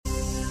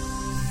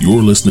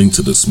You're listening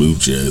to the Smooth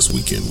Jazz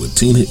Weekend with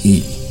Tina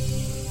E.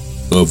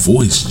 A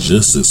voice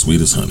just as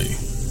sweet as honey,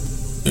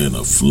 and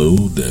a flow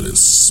that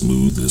is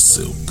smooth as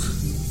silk.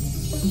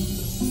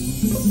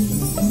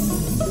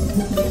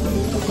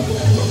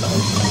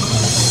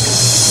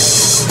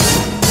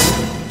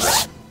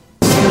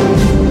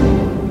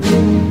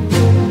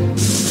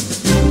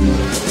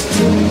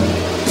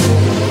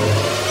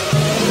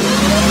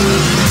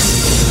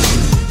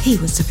 Hey,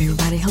 what's up,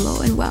 everybody?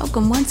 Hello and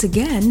welcome once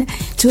again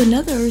to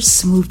another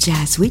Smooth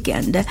Jazz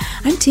Weekend.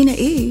 I'm Tina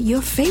E.,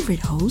 your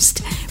favorite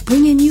host,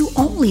 bringing you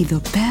only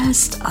the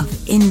best of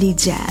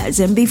indie jazz.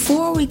 And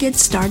before we get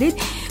started,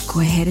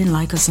 go ahead and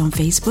like us on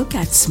Facebook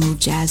at Smooth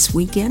Jazz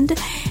Weekend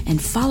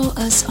and follow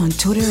us on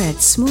Twitter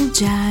at Smooth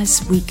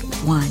Jazz Week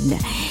 1.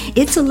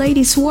 It's a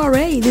lady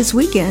soiree this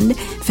weekend.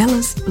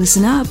 Fellas,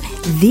 listen up.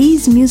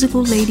 These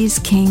musical ladies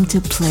came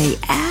to play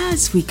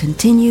as we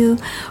continue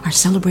our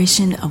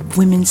celebration of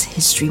Women's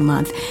History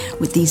Month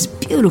with these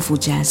beautiful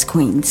jazz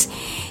queens.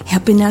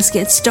 Helping us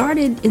get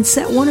started in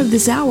set one of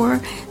this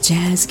hour,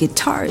 jazz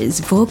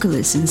guitarist,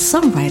 vocalist, and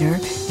songwriter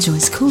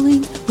Joyce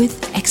Cooling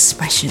with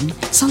Expression.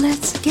 So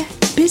let's get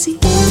busy.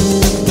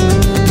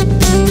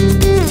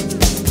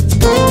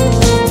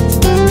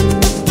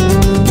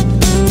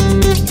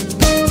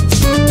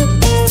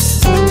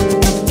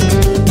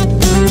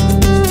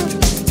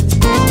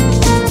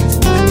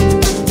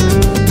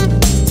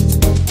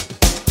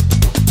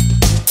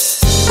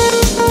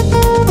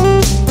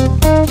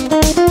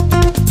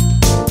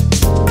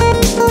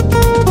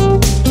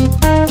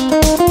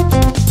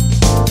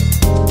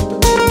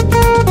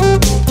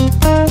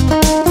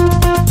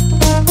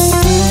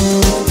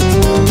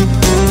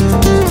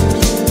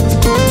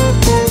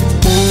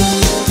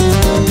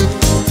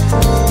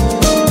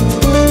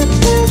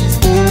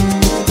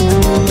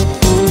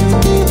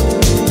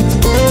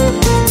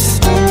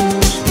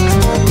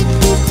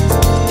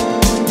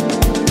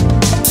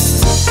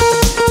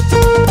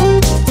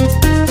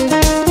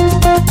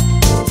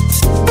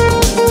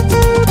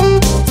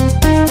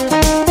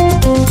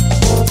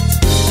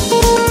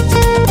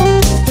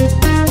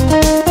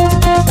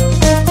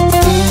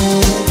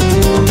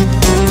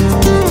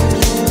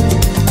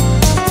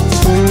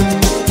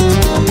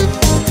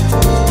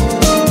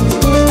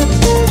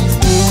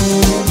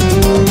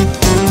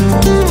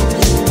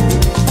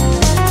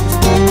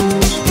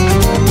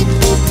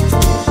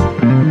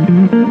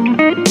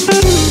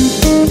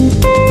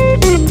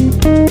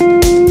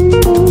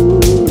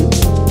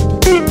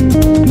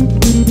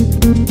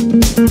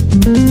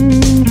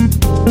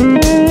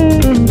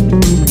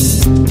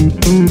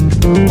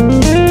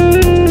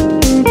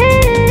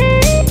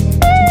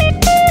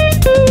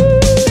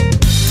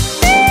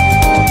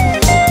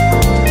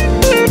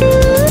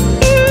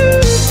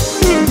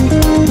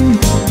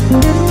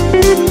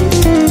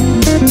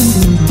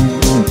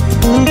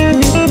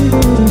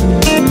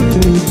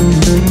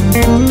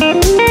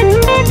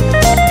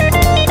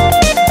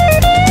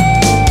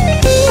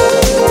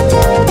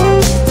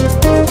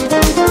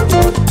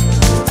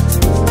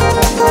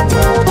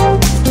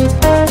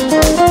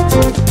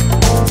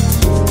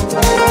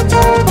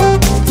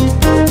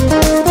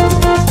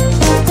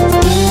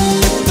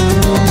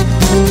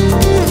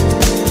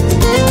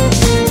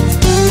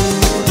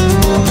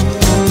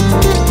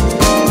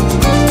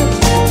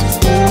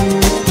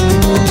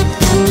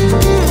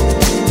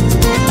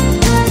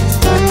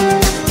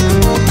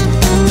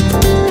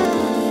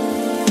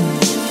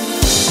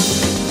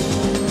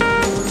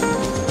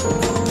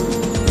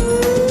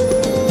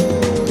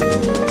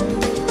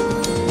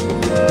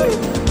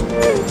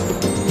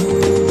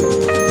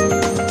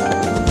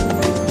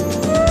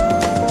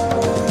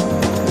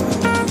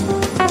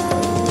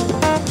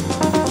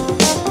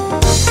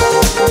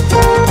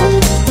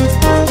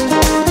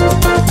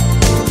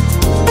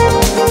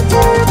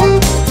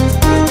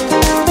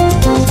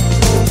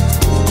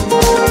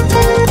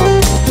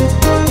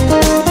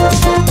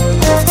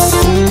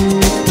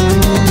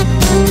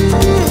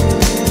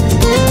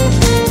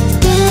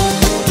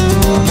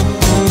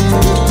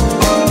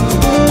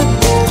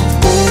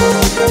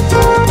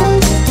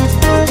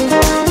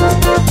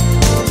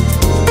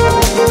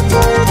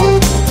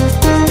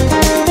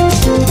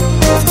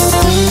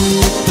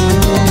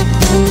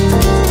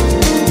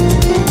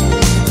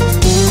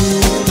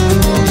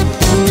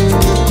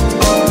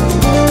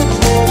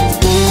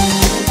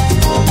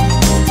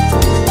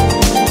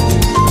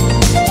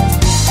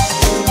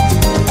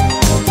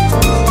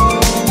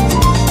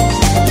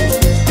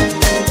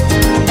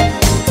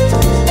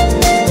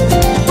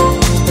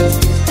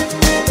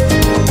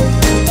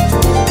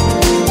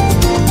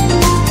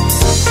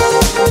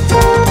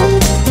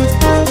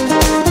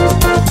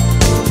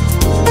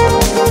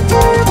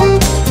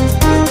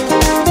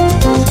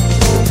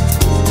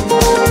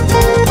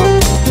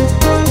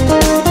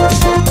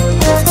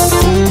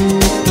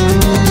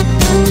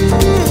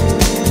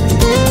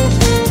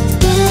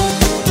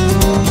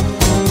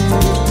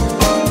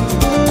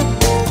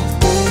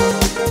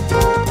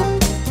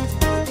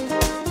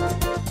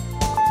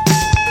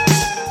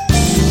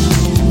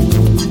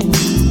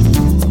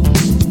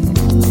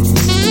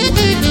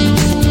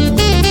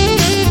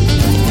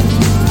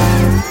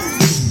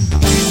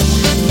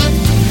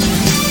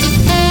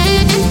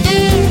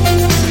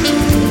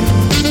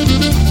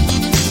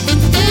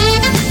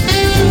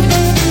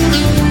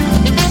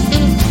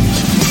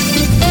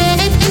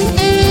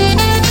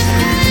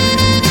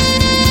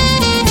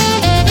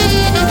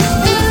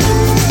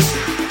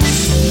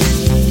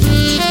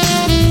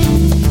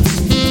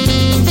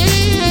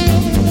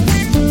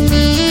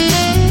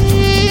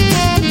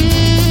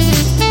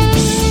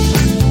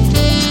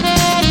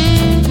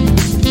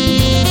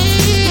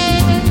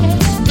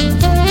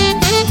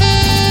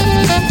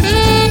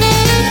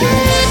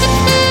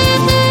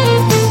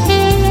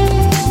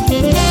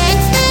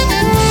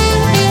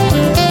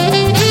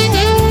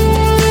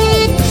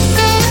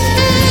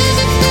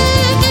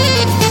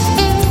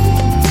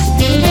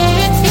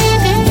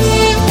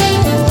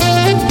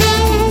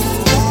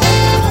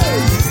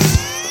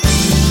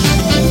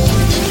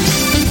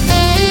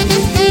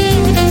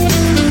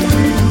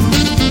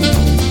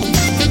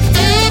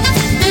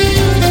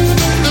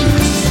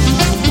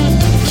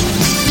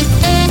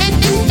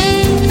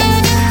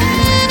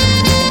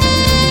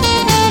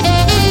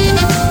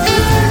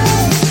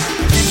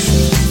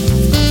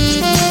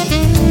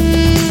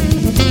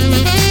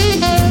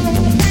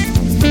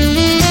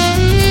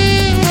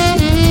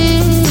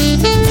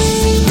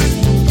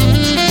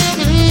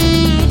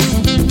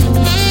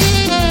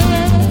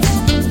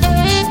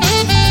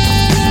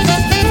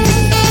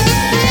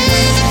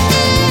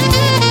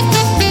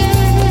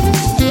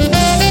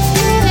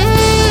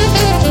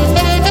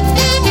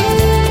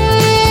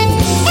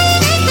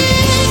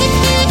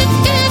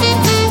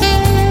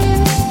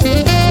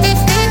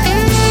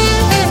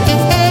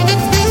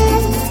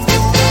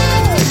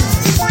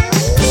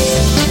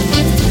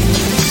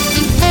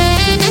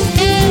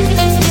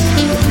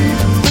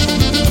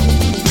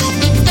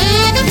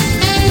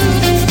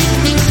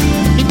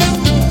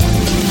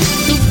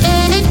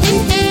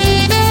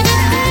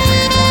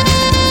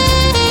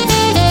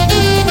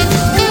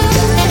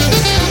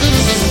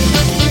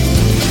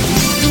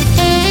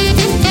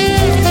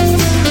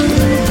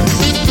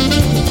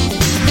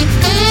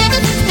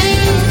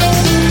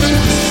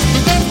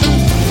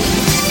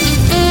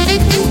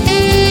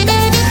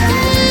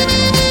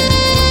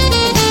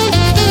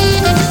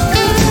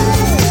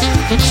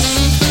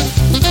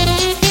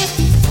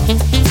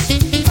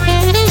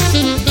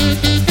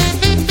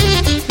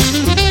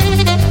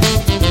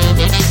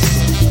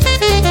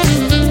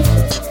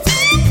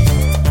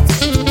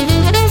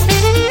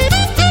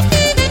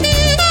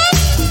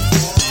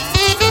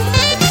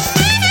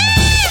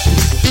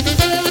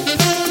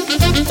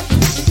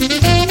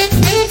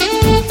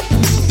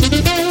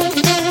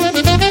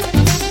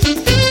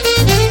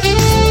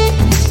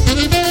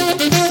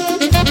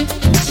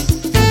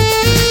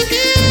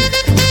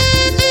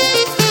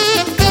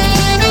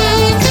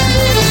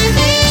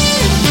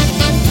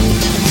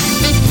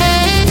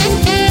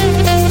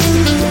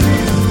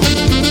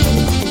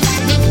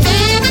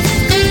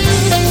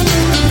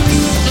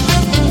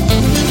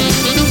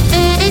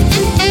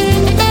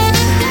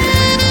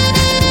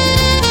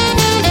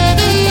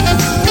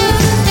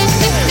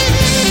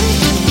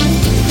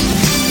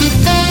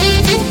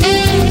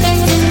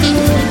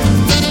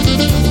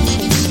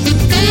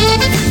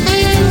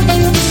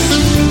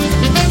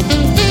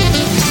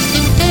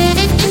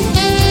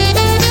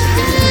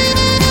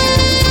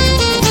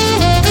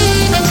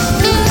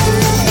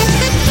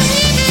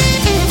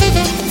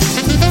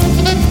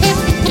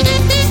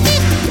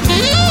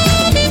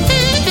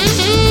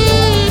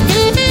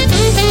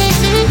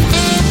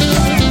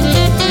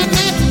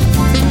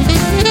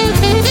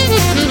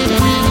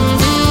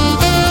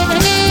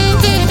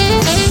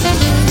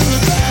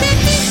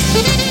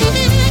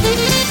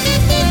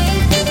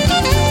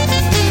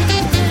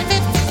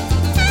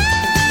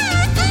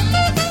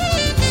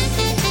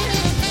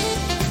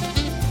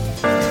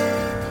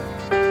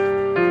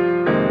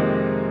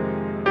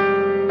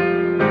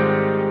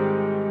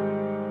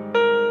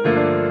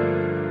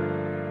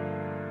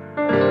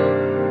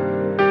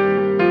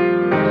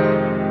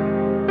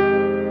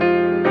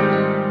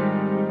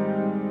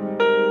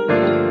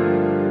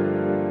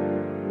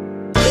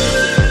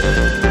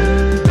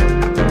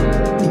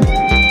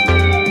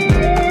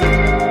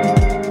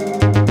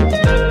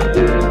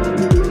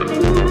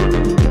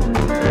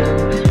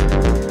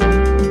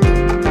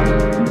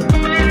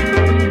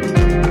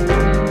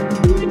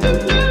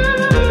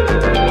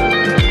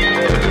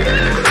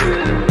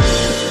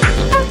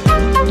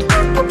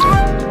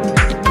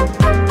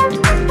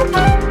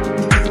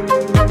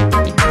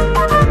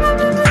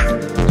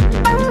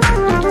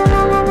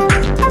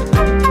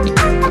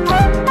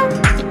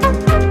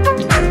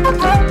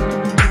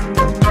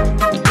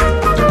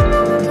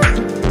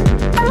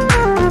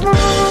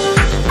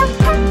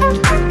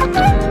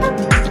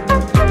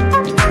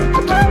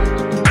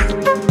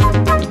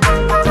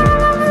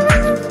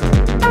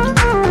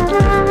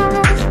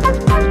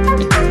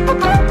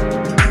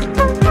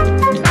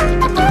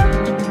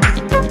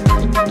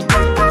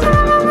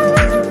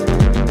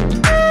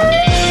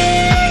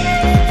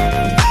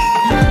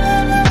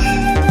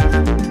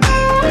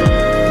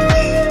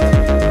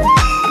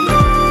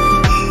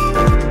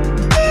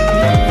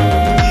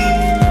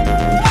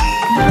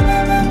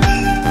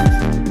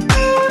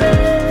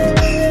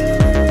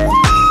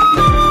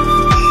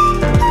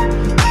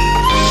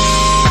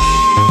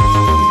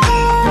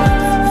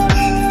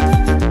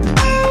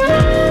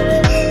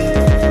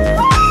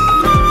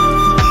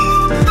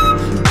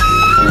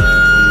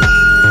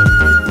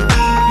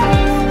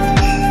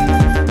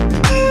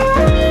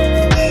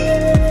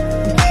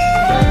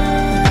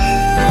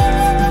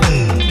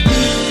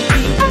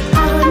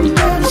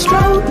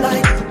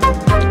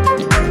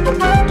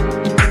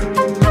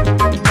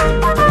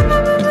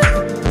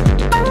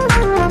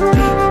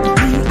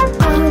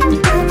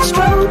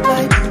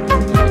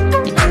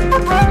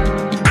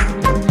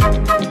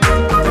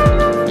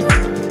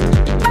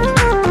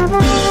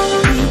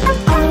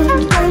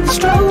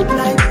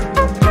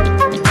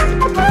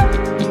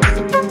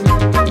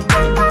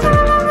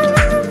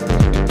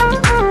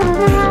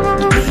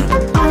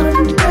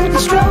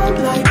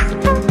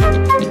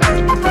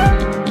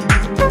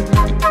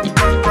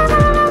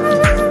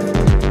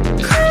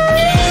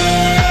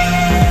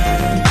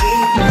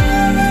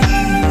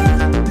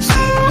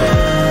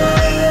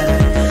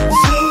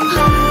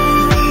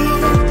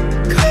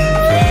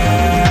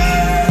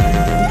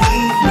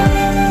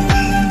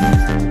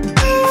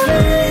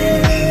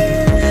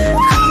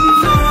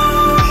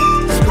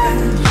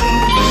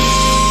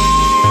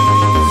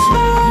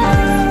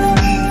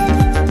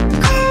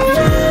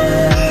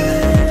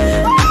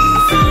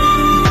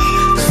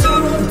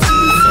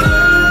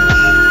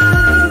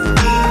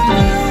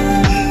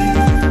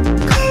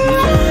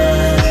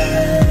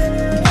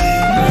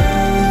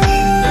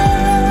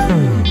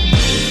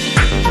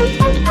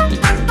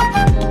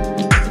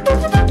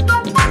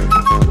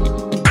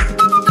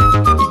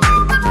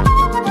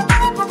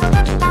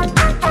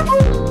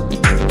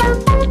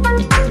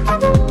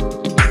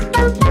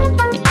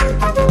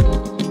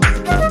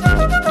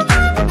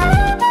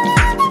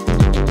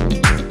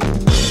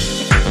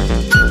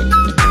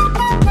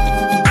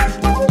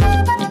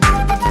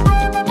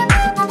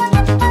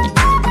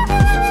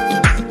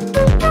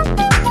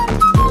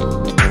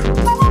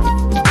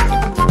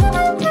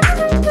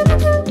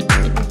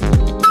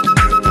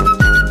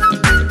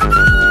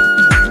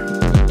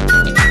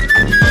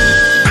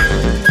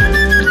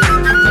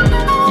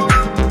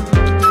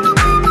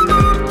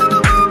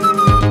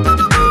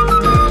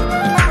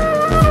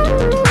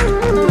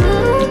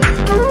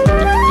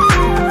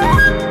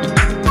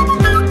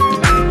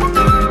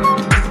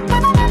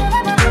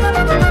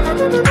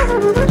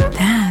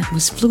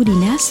 was Flutie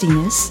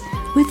Nastiness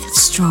with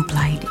Strobe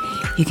Light.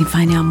 You can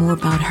find out more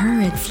about her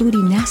at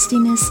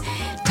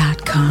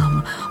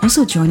flutienastiness.com.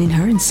 Also joining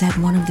her in set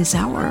one of this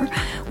hour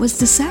was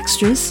the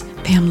saxtress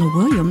Pamela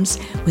Williams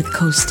with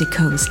Coast to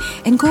Coast.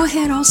 And go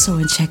ahead also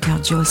and check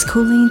out Joyce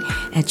Cooling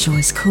at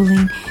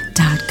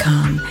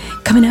joycecooling.com.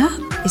 Coming up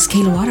is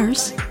Kayla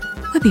Waters.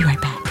 We'll be right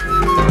back.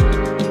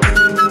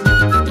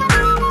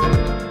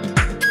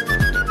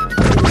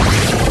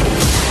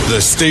 The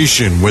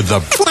station with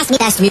the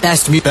best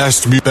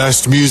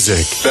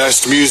music.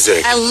 Best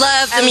music. I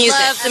love the music.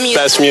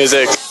 Best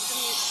music.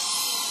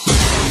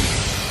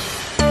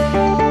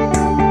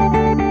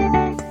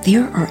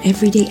 There are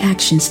everyday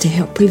actions to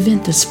help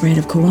prevent the spread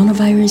of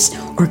coronavirus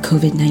or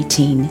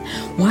COVID-19.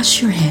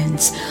 Wash your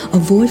hands.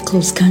 Avoid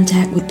close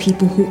contact with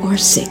people who are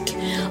sick.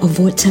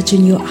 Avoid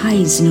touching your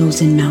eyes,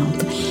 nose, and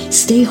mouth.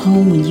 Stay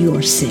home when you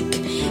are sick.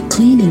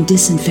 Clean and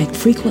disinfect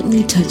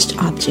frequently touched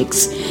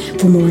objects.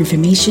 For more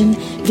information,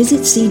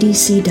 visit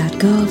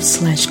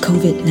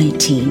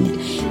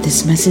cdc.gov/COVID-19.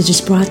 This message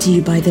is brought to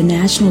you by the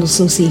National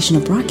Association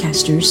of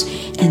Broadcasters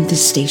and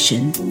this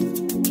station.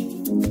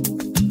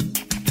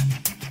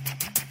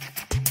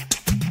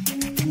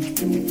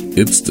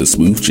 It's the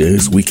Smooth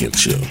Jazz Weekend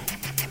Show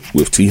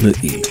with Tina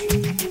E,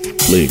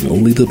 playing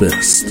only the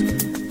best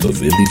of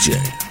indie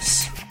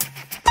jazz.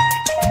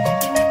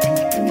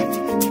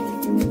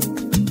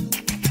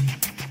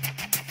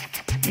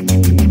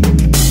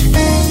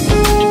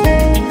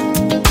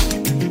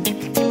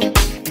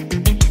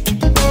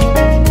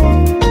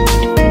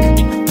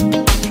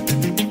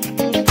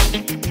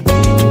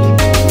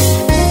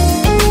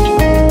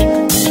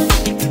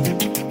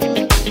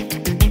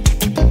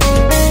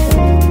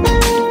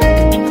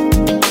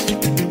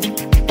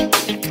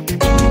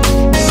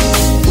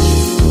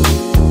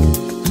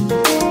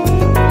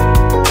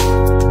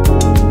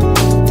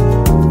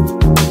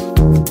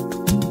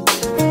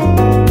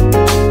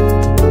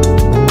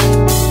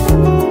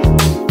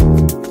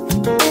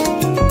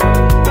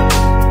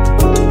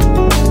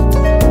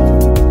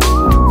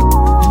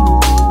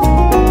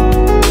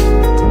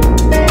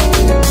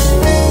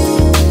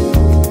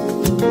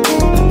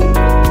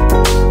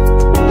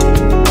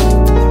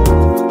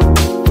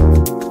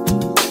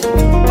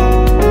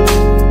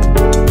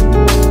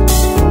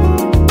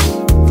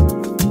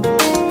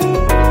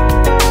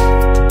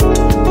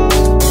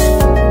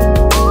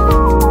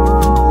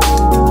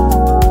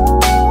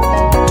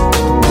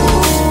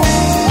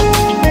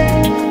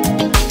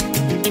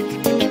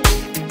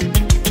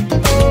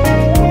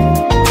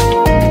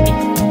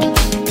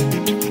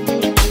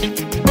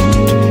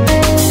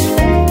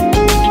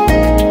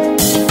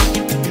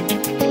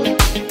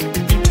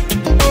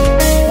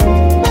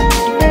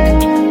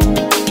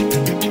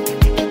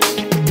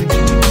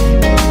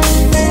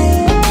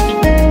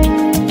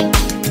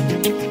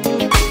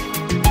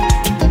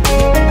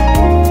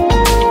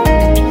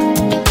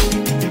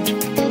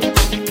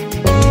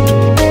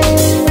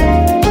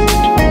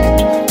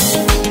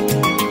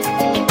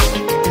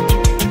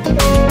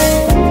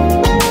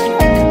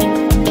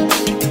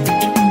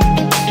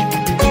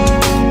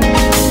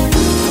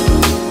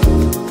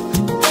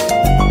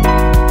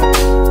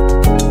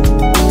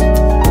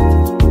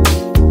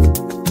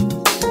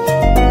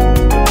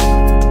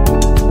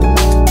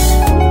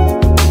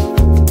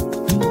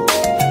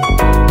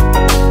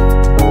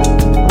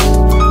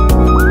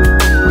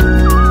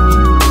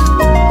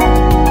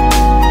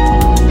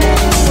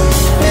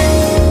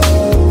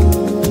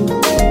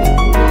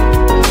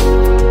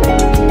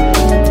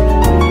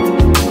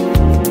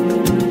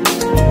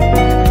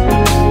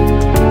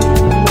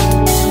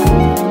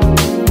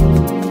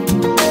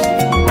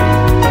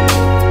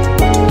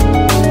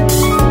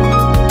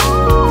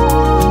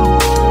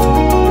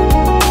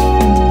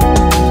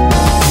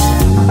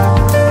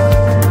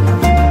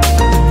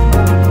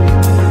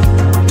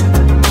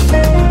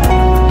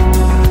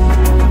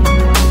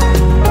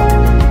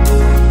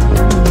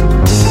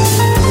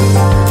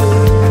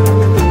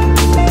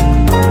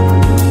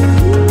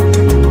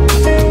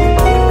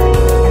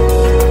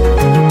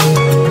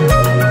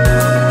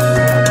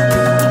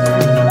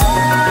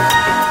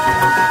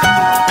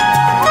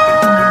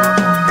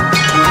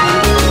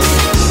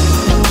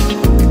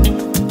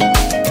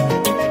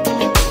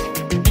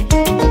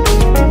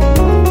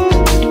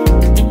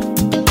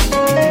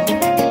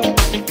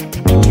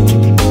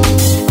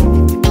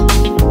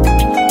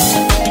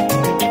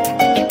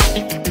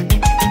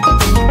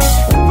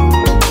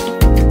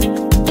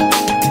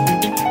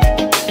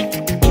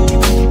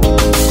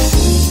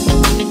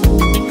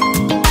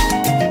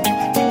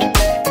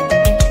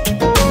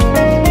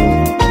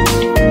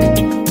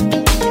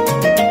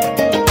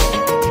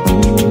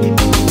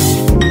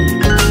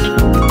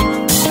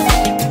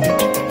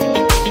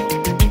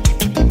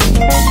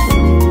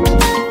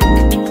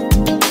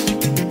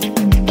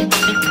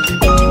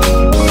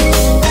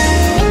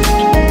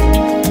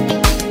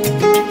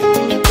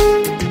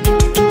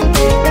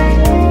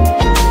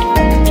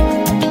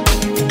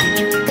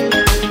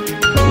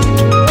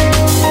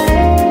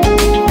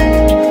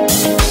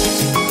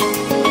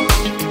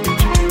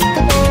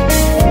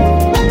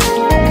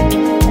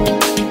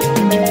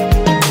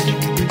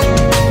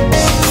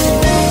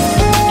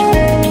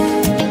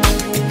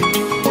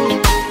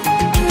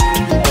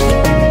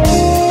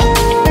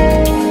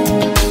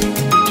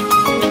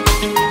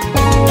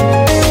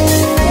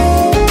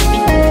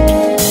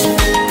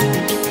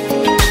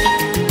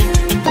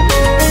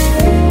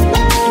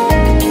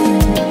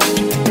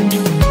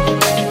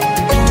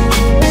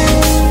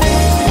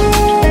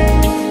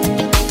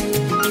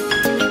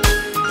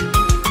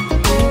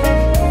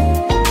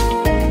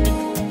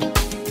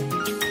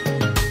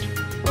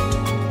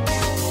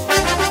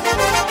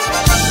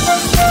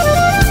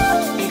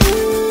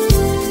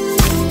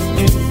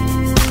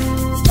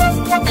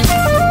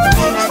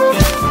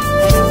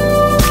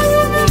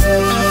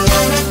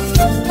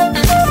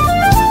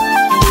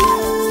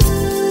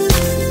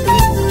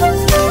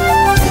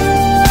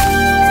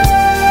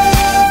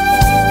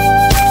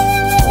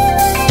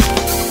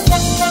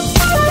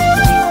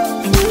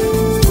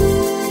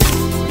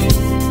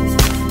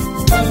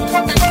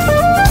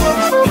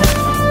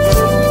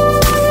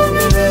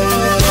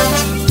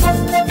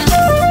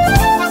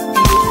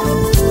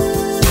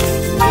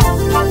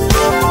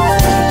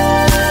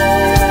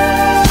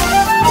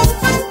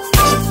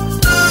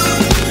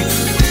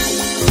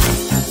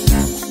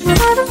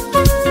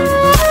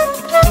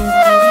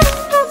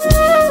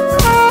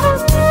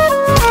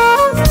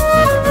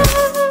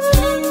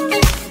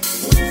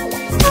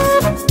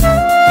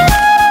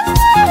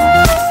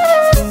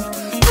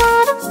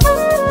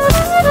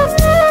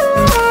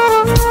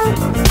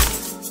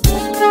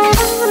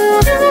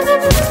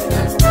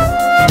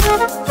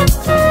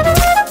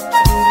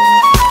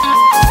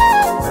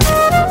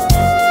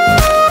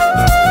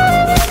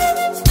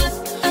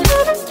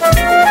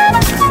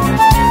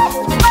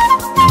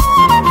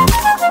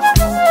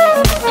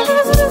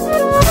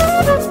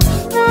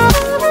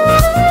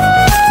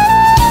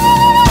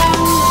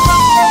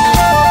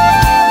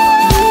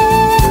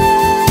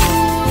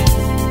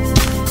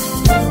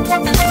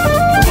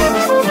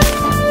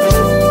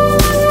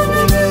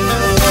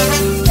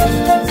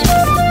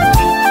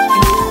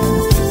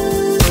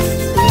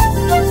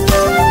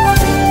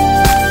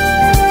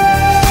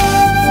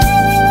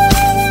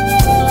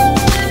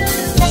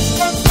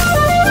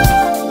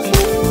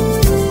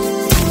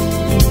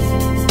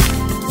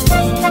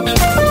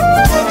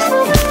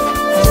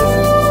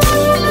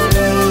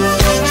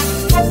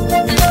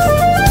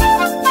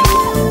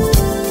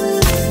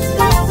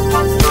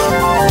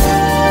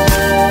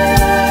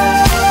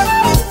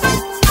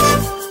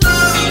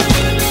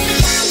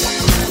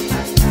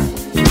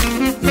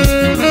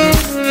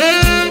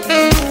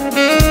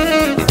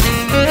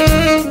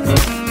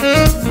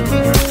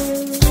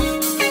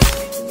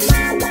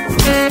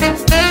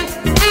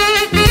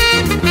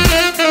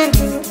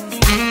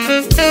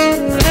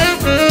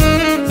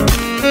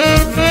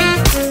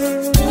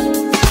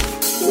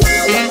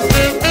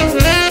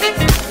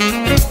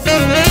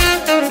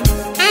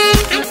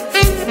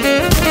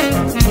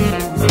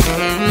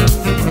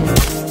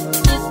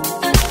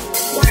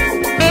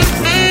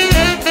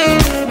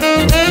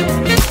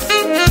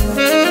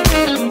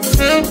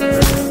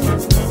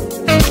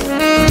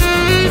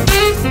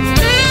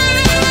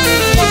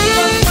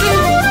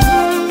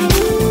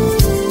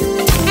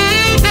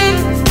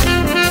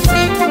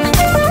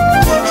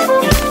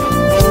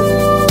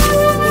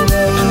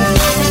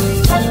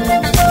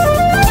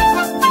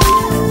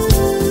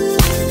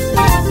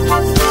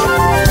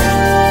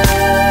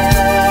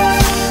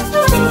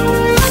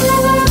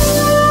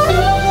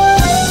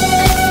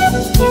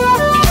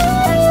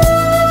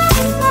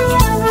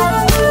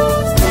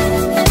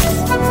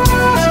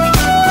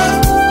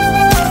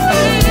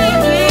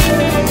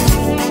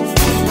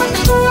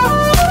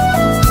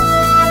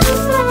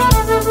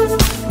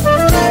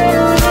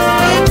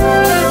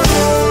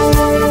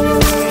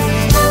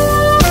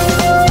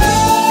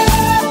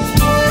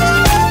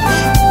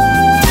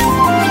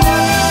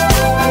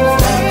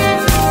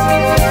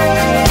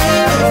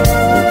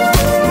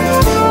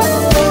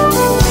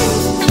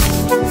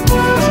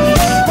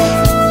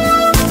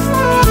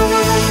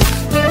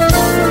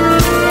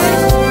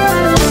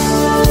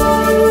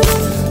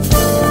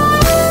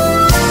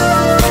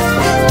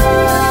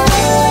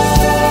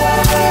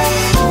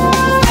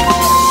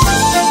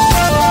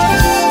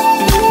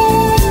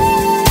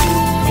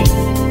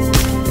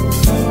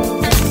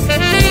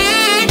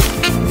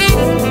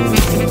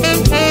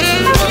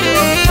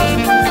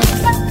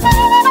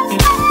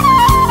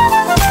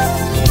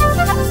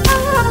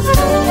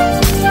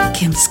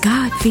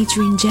 o'clock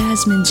featuring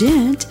Jasmine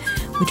Gent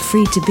with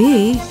Free to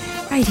Be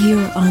right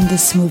here on the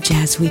Smooth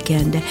Jazz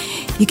Weekend.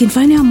 You can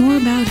find out more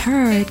about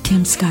her at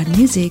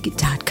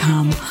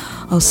kimscottmusic.com.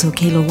 Also,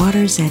 Kayla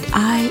Waters at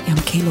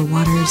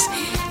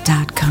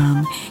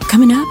IamKaylaWaters.com.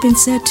 Coming up in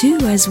set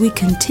 2 as we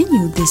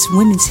continue this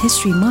Women's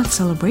History Month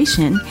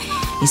celebration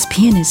is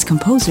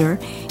pianist-composer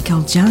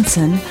Kel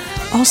Johnson,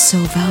 also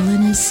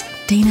violinist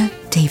Dana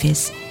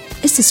Davis.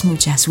 It's the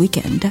Smooth Jazz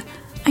Weekend.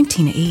 I'm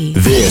Tina E.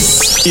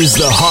 This is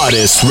the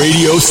hottest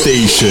radio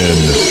station.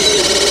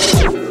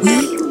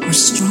 We are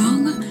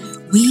strong,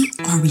 we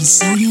are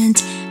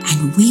resilient,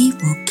 and we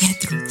will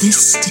get through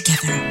this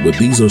together. But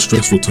these are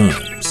stressful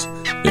times,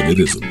 and it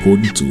is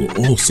important to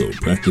also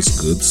practice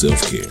good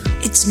self-care.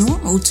 It's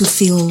normal to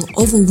feel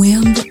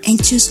overwhelmed,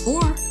 anxious,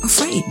 or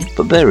afraid.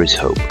 But there is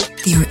hope.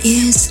 There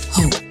is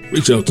hope.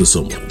 Reach out to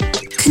someone.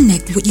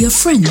 Connect with your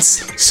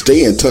friends.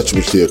 Stay in touch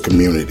with your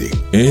community.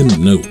 And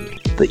know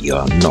that you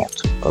are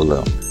not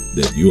alone.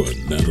 That you are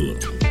not alone.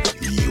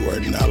 You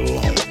are not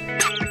alone.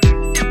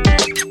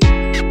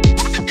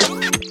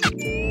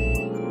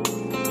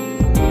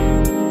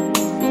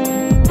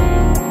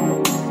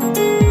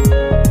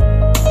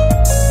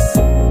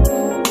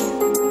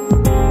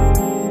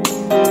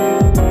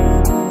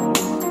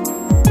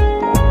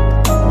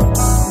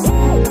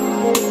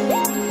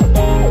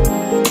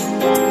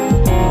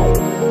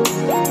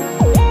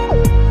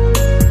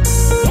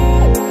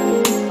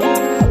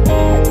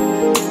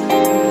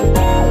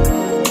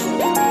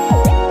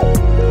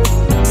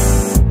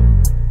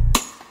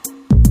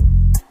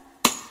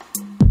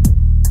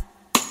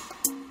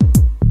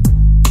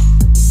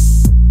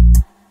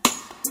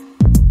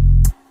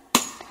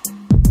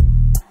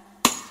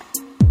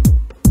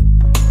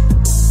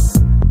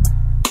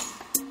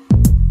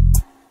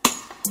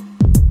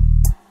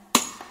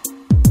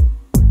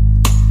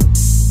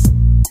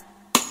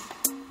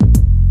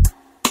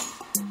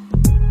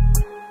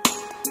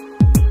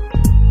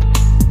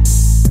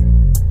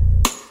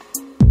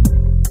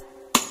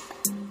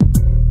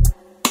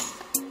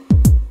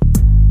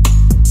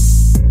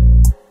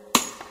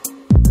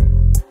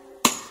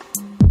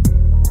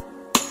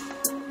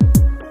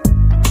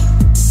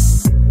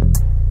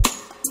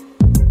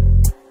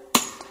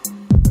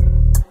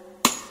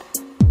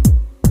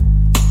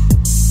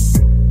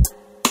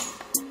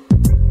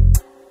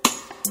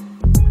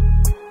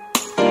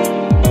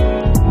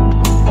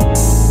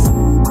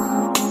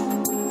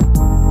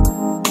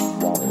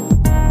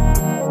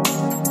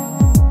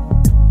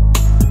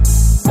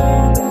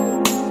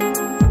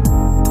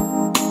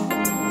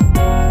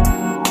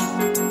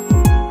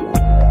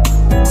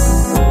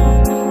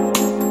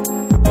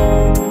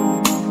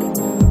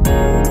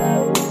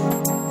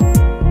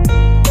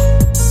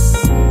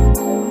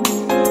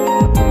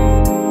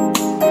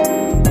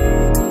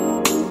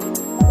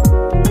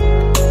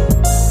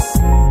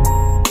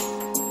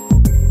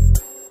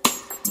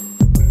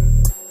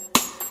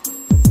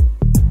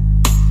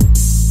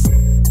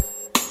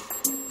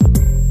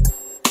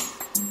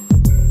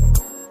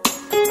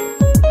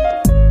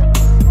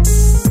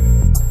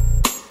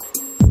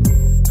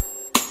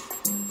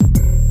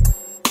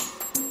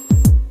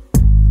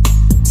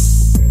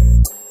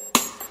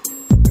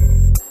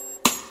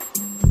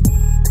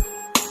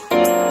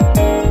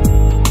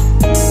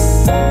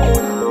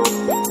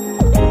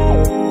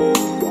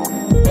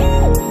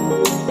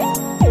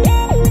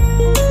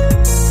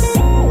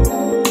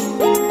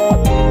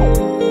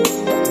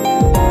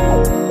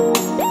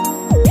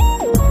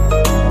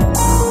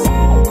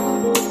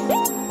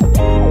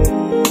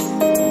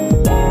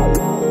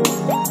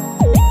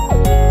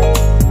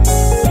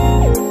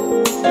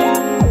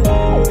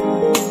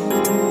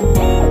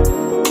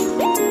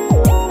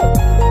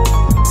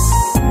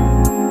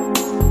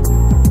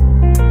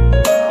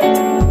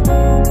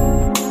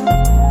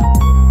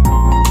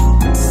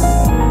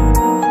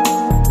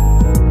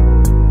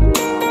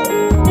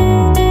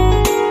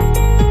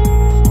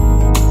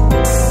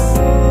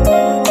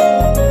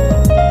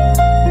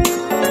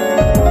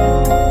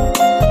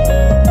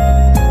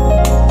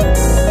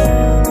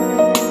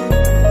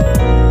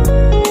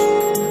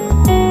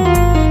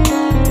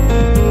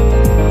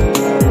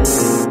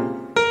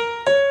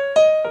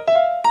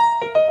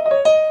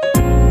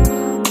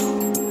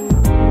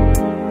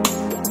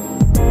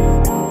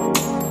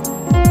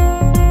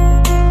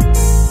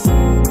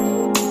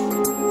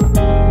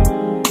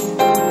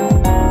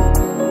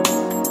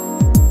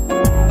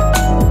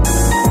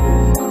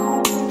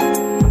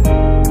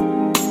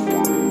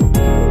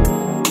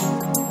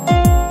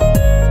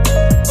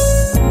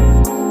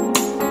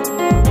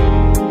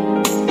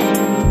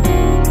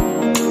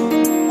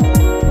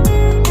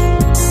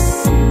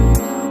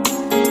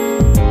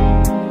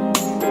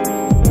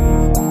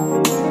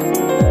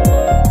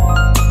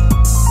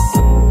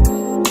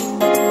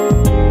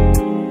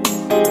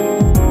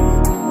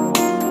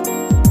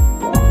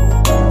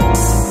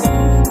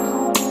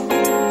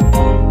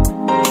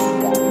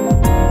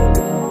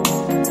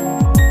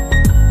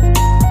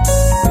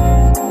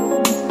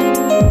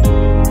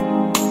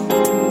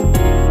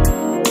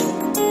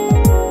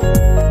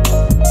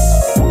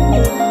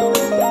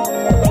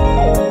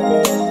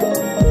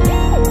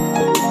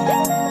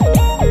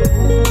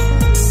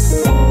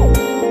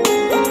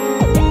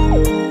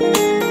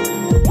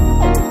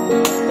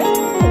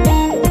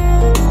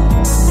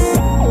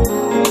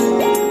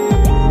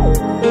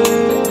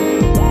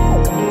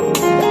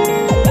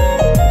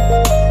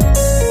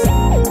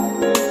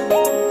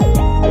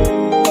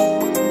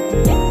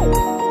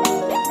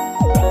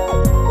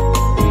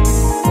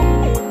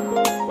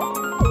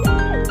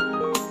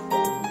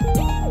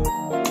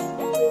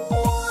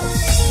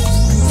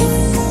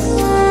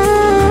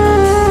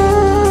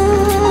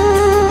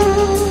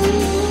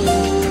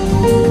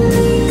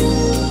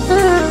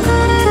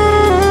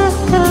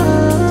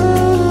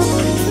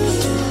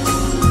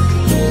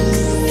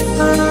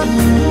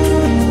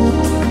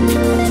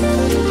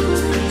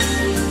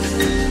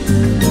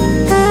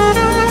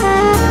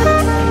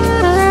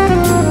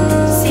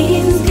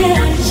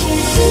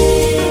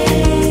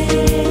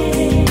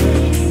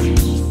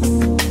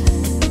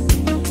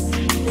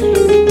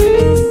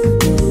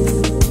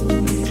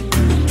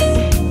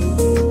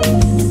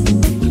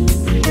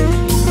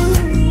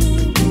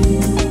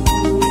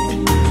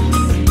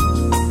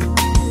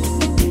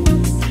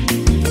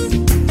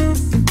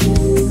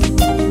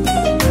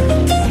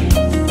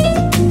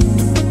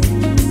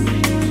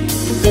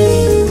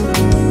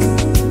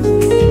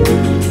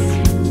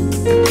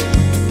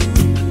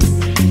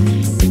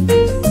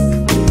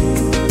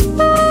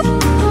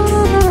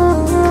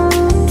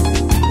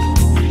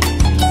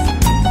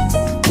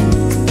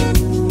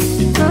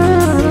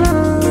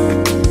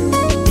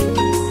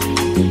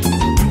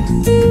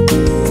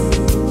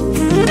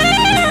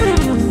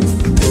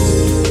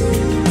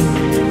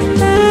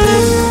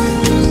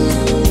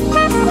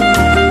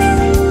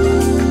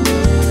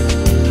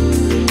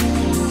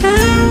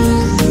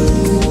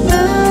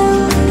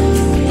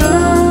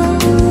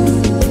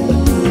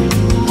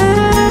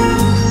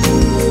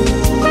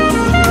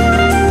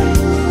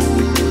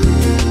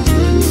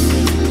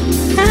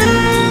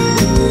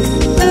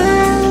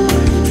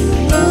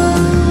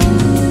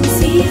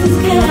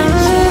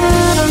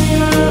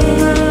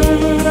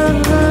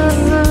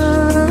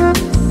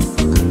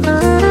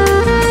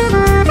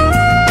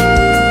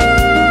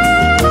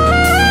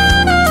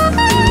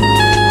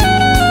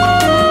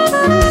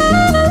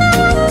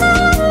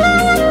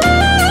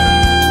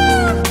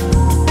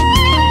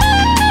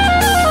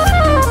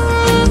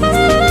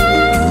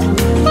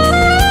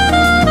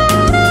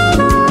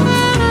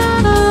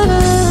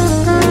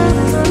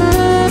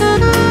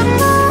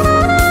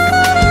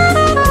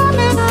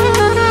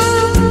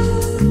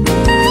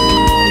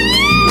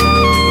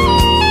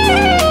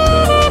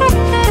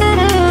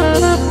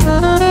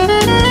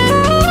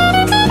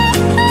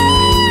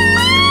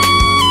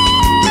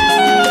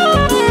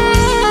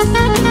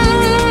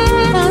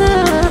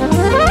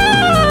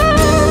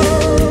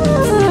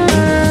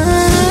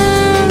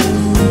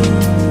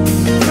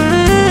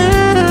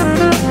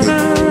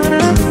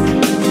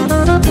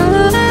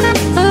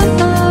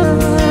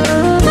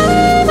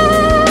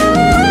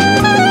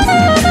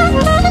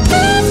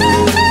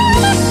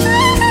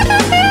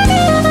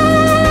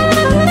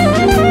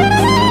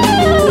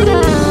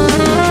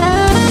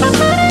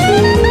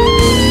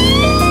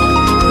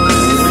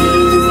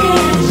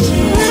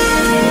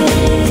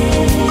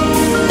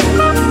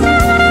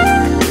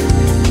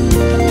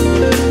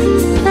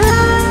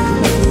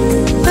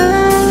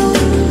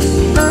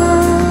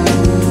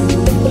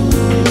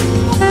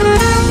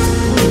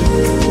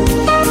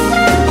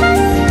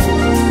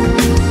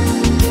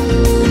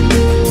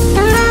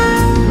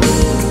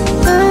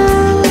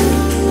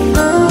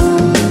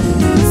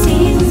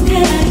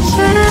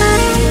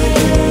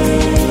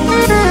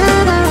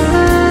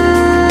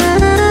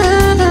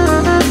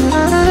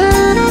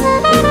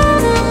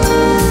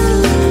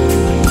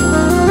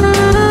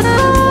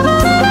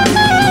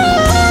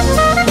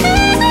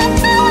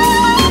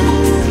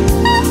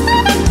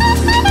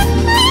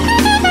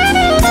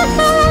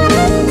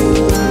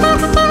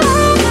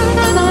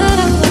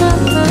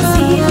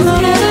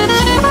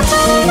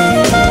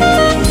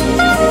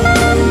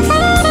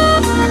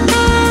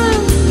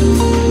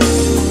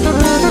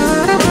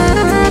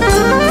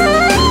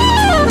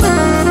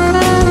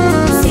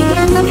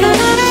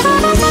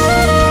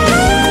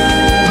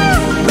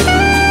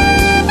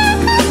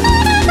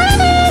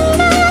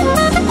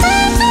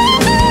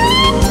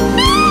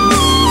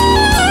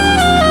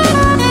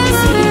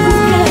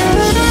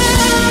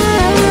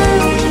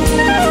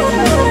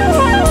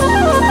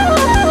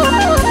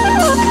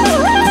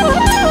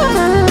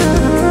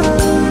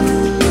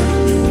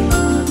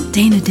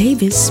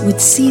 Davis with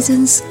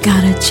Seasons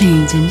Gotta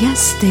Change. And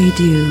yes, they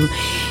do.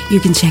 You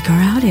can check her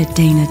out at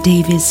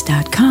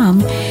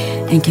danadavis.com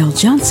and Gail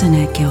Johnson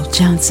at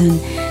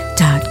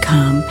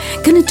gailjohnson.com.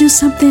 Gonna do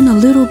something a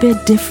little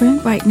bit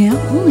different right now,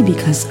 only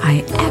because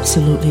I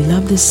absolutely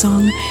love this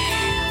song.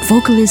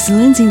 Vocalist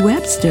Lindsay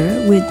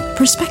Webster with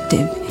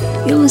Perspective.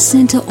 You're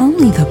listening to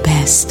only the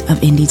best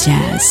of indie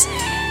jazz.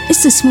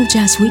 It's the Smooth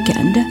Jazz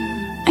Weekend.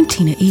 I'm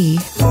Tina E.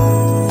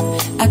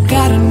 I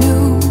got a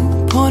new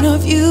point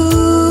of view,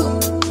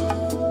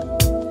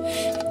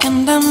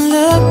 and I'm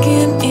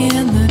looking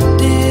in the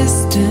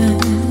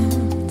distance.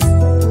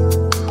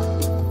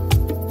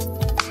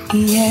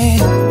 Yeah,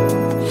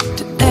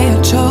 today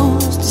I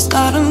chose to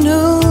start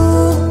anew,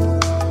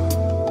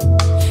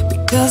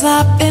 because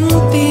I've been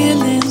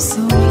feeling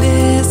so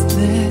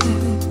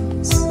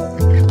listless.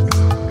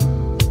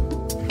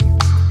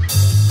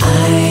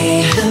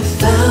 I have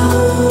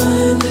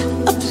found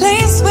a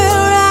place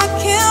where I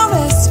can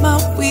rest my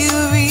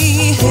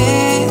weary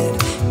head.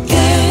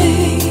 Yeah.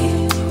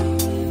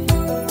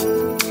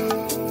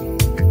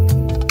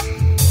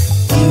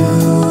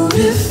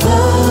 Beautiful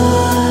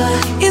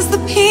is the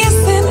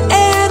peace and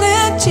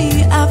energy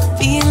I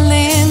feel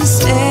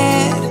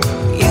instead.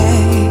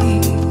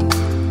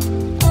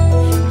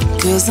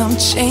 Cause I'm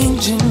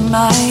changing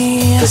my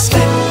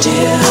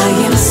perspective. I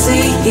am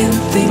seeing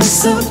things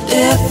so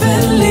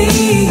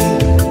differently.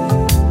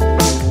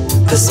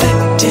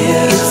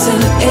 Perspective, it's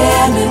an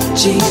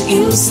energy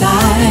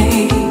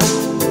inside.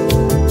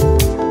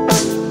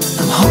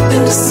 I'm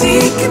hoping to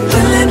seek it,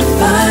 willing to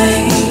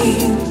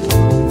find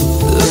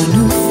a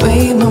new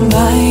frame of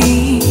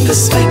mind.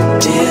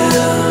 Perspective,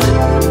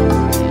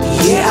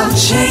 yeah, I'm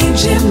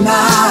changing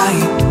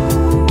mine.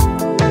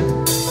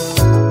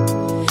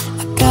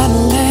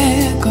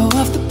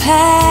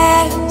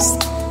 Past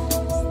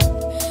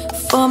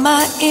for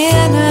my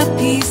inner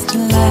peace to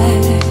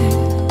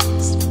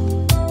last.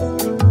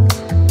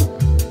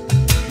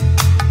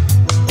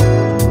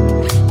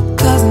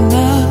 'Cause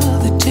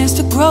another chance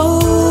to grow,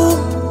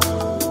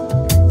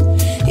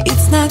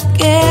 it's not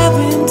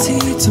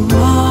guaranteed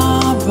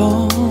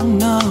tomorrow,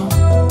 no.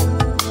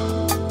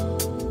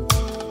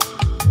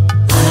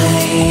 I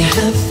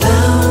have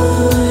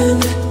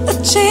found a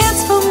chance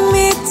for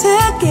me to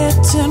get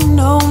to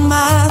know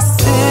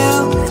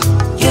myself.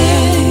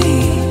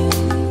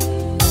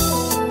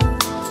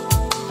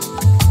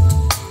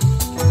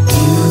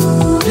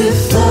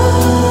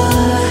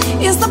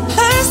 Is the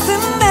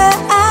person that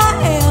I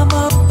am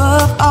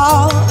above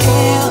all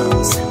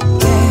else.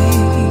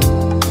 Yeah.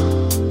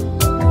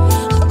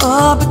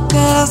 Oh,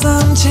 because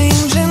I'm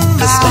changing my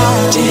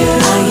perspective.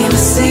 I am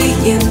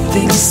seeing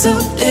things so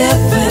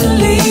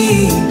differently.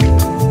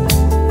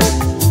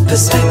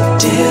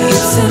 Perspective,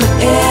 it's an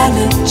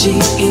energy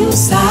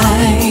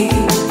inside.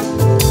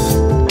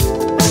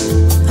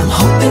 I'm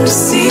hoping to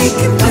seek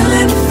it,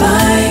 willing to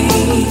find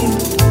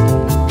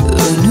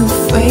a new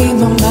frame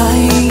of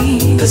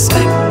mind.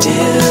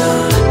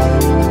 Perspective,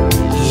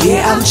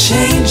 yeah, I'm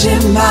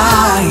changing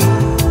mine.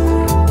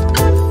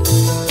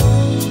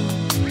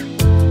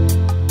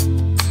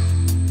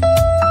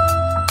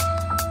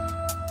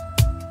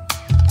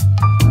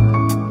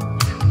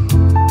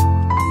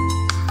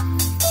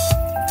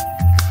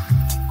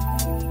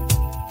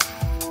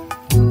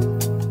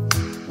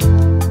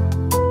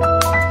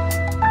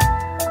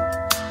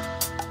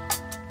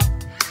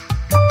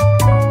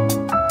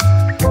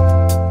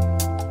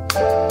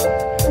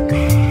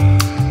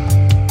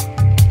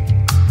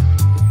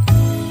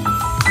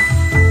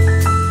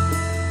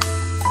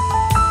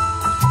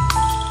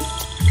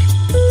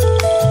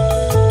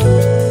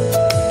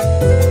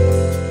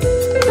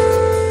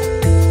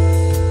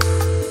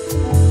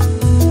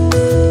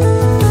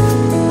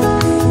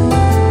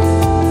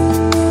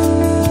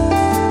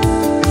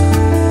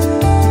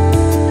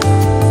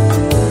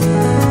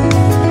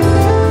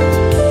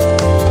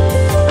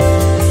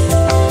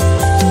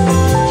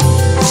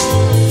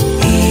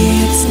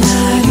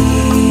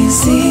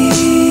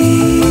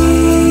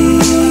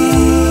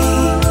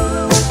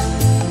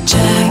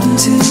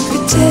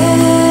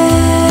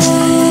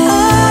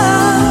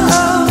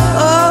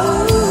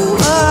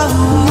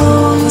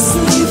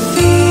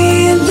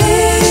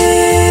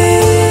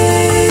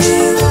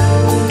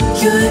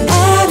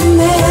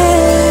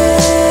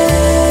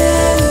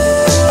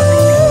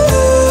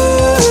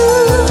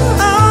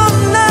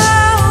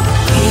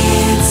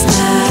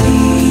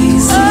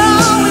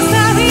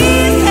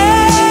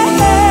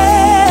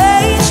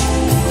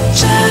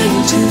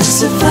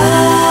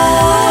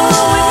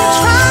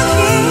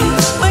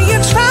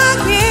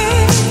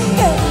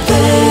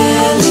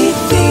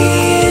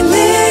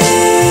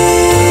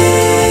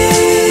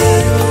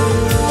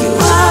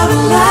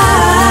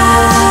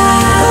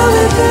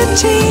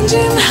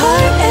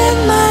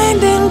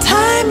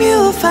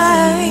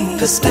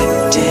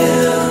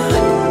 Perspective,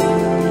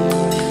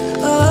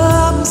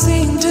 oh, I'm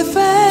seeing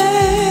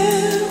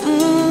different.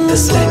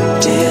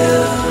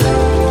 Perspective,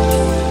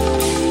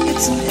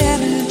 it's an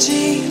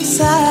energy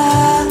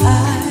inside.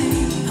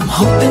 I'm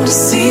hoping to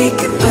seek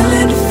it,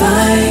 willing to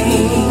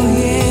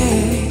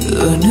find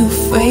a new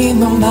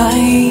frame of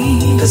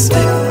mind.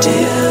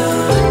 Perspective.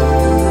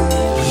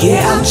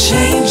 Yeah, I'm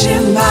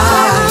changing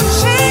my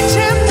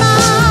perspective.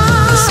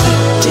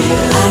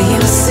 I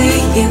am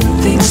seeing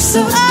things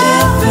so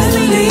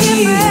differently.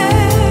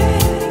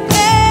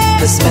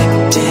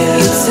 Perspective.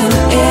 It's an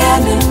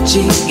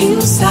energy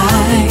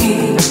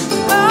inside.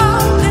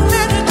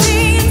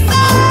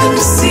 Hoping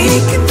to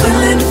seek and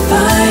willing to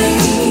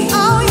find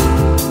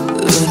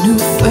a new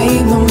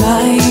frame of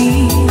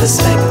mind.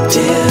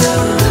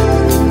 Perspective.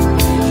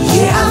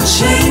 Yeah, I'm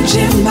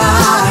changing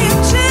my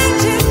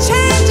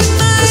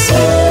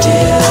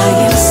perspective. I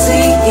am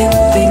seeing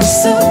things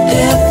so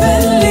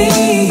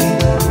differently.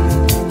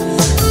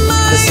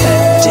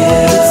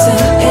 Perspective.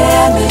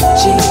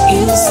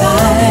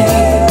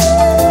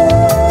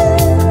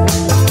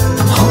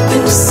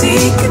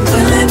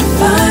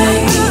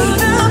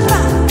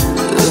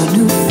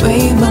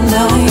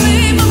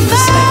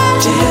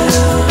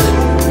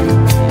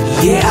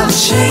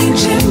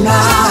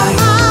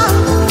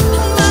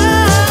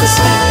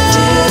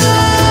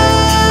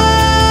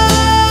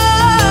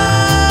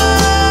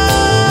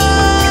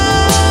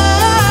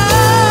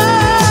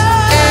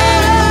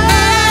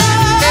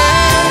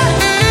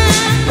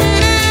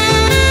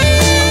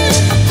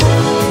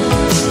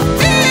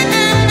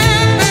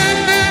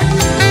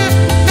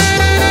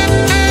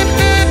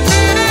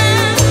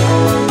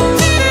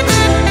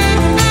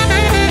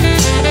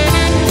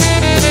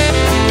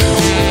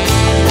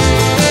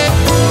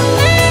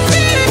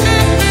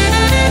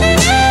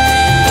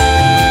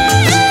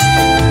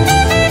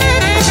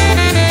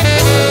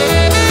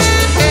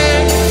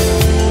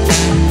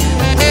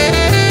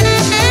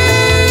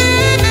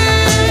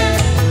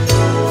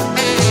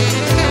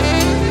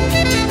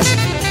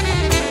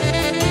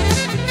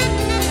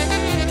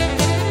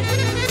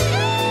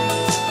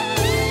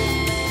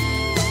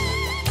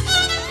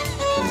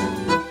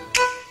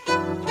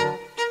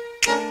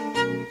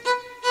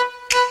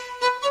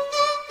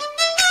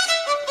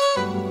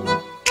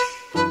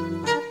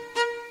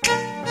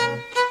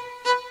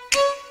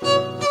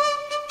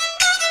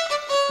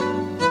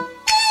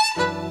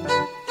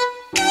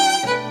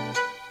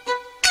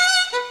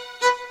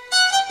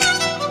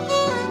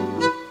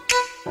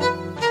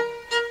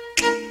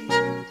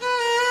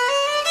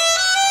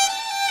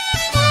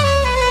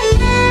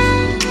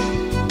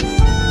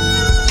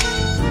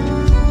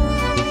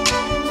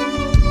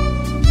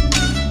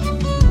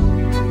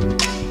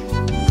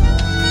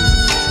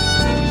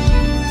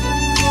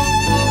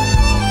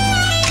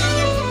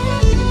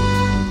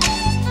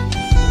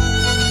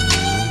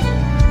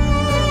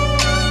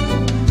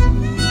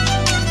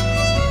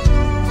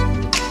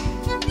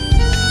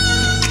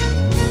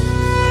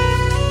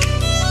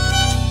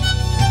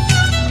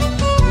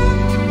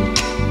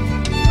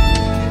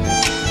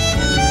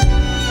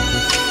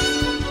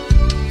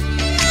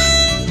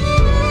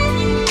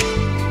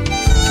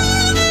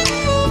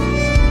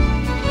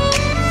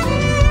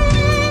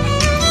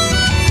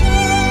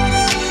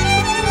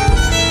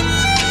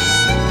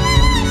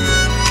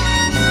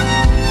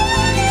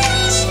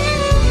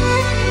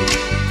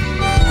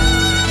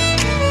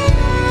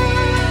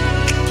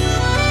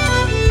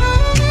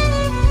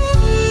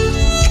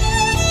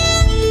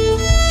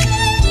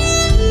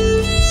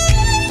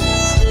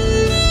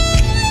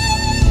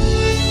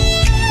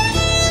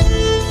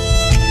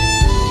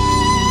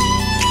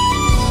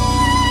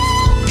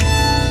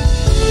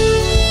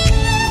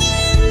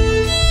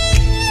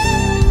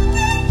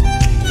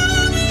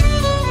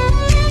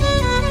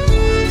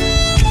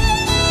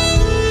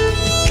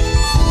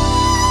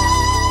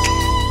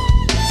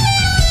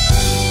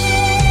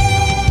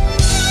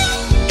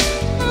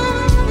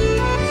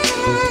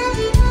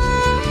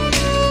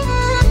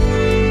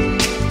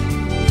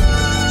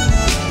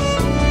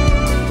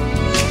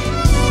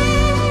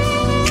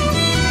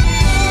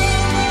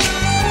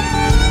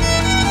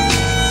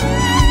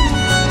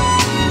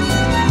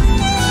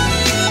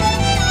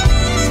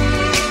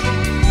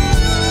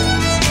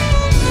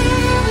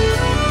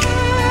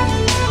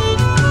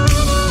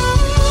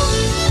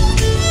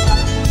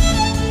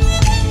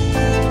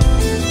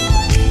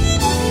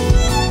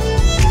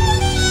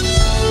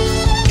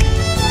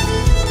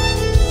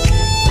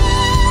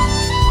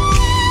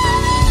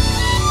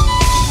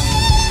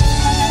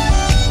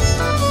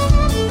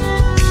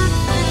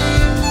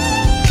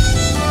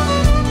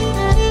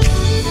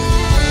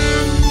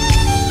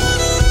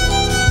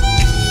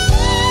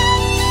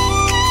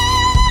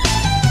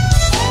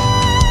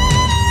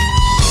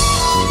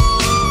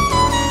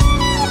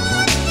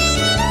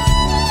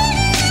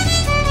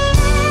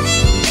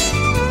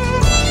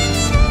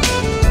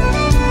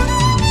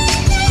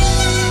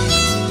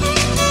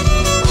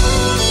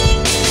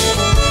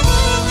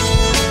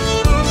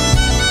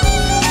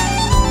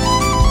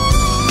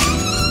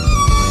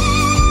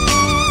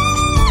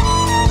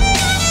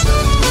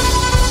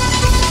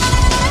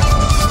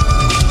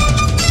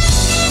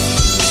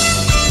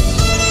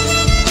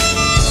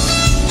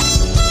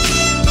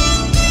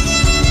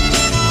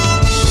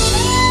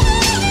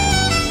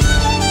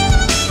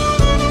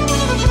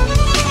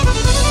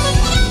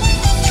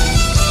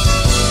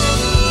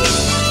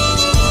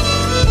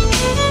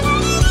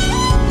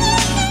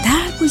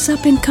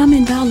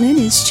 up-and-coming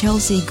violinist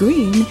Chelsea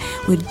Green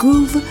with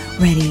Groove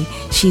Ready.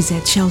 She's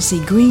at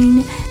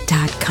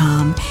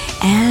chelseagreen.com.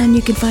 And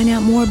you can find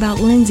out more about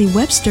Lindsay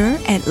Webster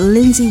at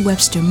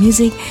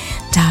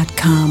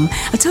lindsaywebstermusic.com.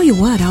 I'll tell you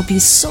what, I'll be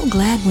so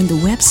glad when the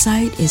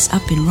website is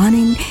up and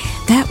running.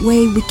 That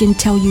way we can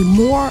tell you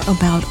more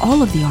about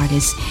all of the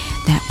artists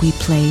that we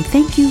play.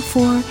 Thank you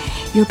for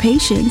your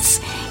patience.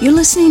 You're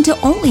listening to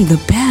only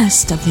the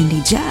best of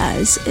indie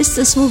jazz. It's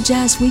the Smooth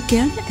Jazz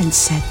Weekend, and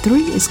set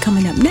 3 is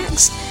coming up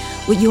next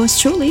with yours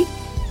truly.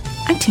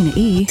 I'm Tina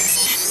E.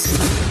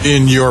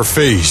 In your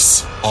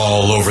face,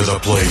 all over the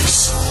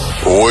place.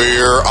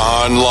 We're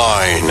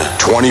online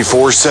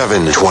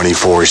 24/7.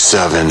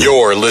 24/7.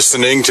 You're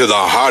listening to the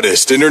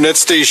hottest internet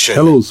station.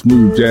 Hello,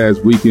 Smooth Jazz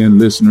Weekend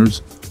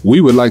listeners.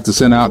 We would like to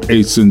send out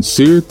a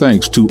sincere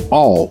thanks to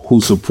all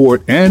who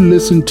support and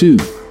listen to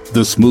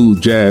the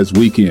Smooth Jazz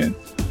Weekend.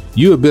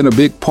 You have been a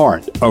big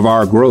part of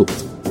our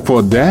growth.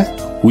 For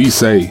that, we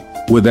say,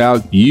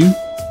 without you,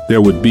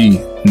 there would be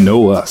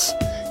no us.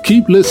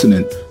 Keep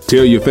listening.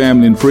 Tell your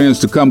family and friends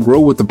to come grow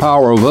with the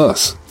power of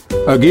us.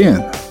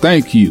 Again,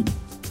 thank you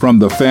from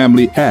the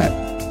family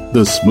at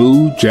the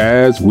Smooth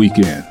Jazz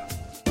Weekend.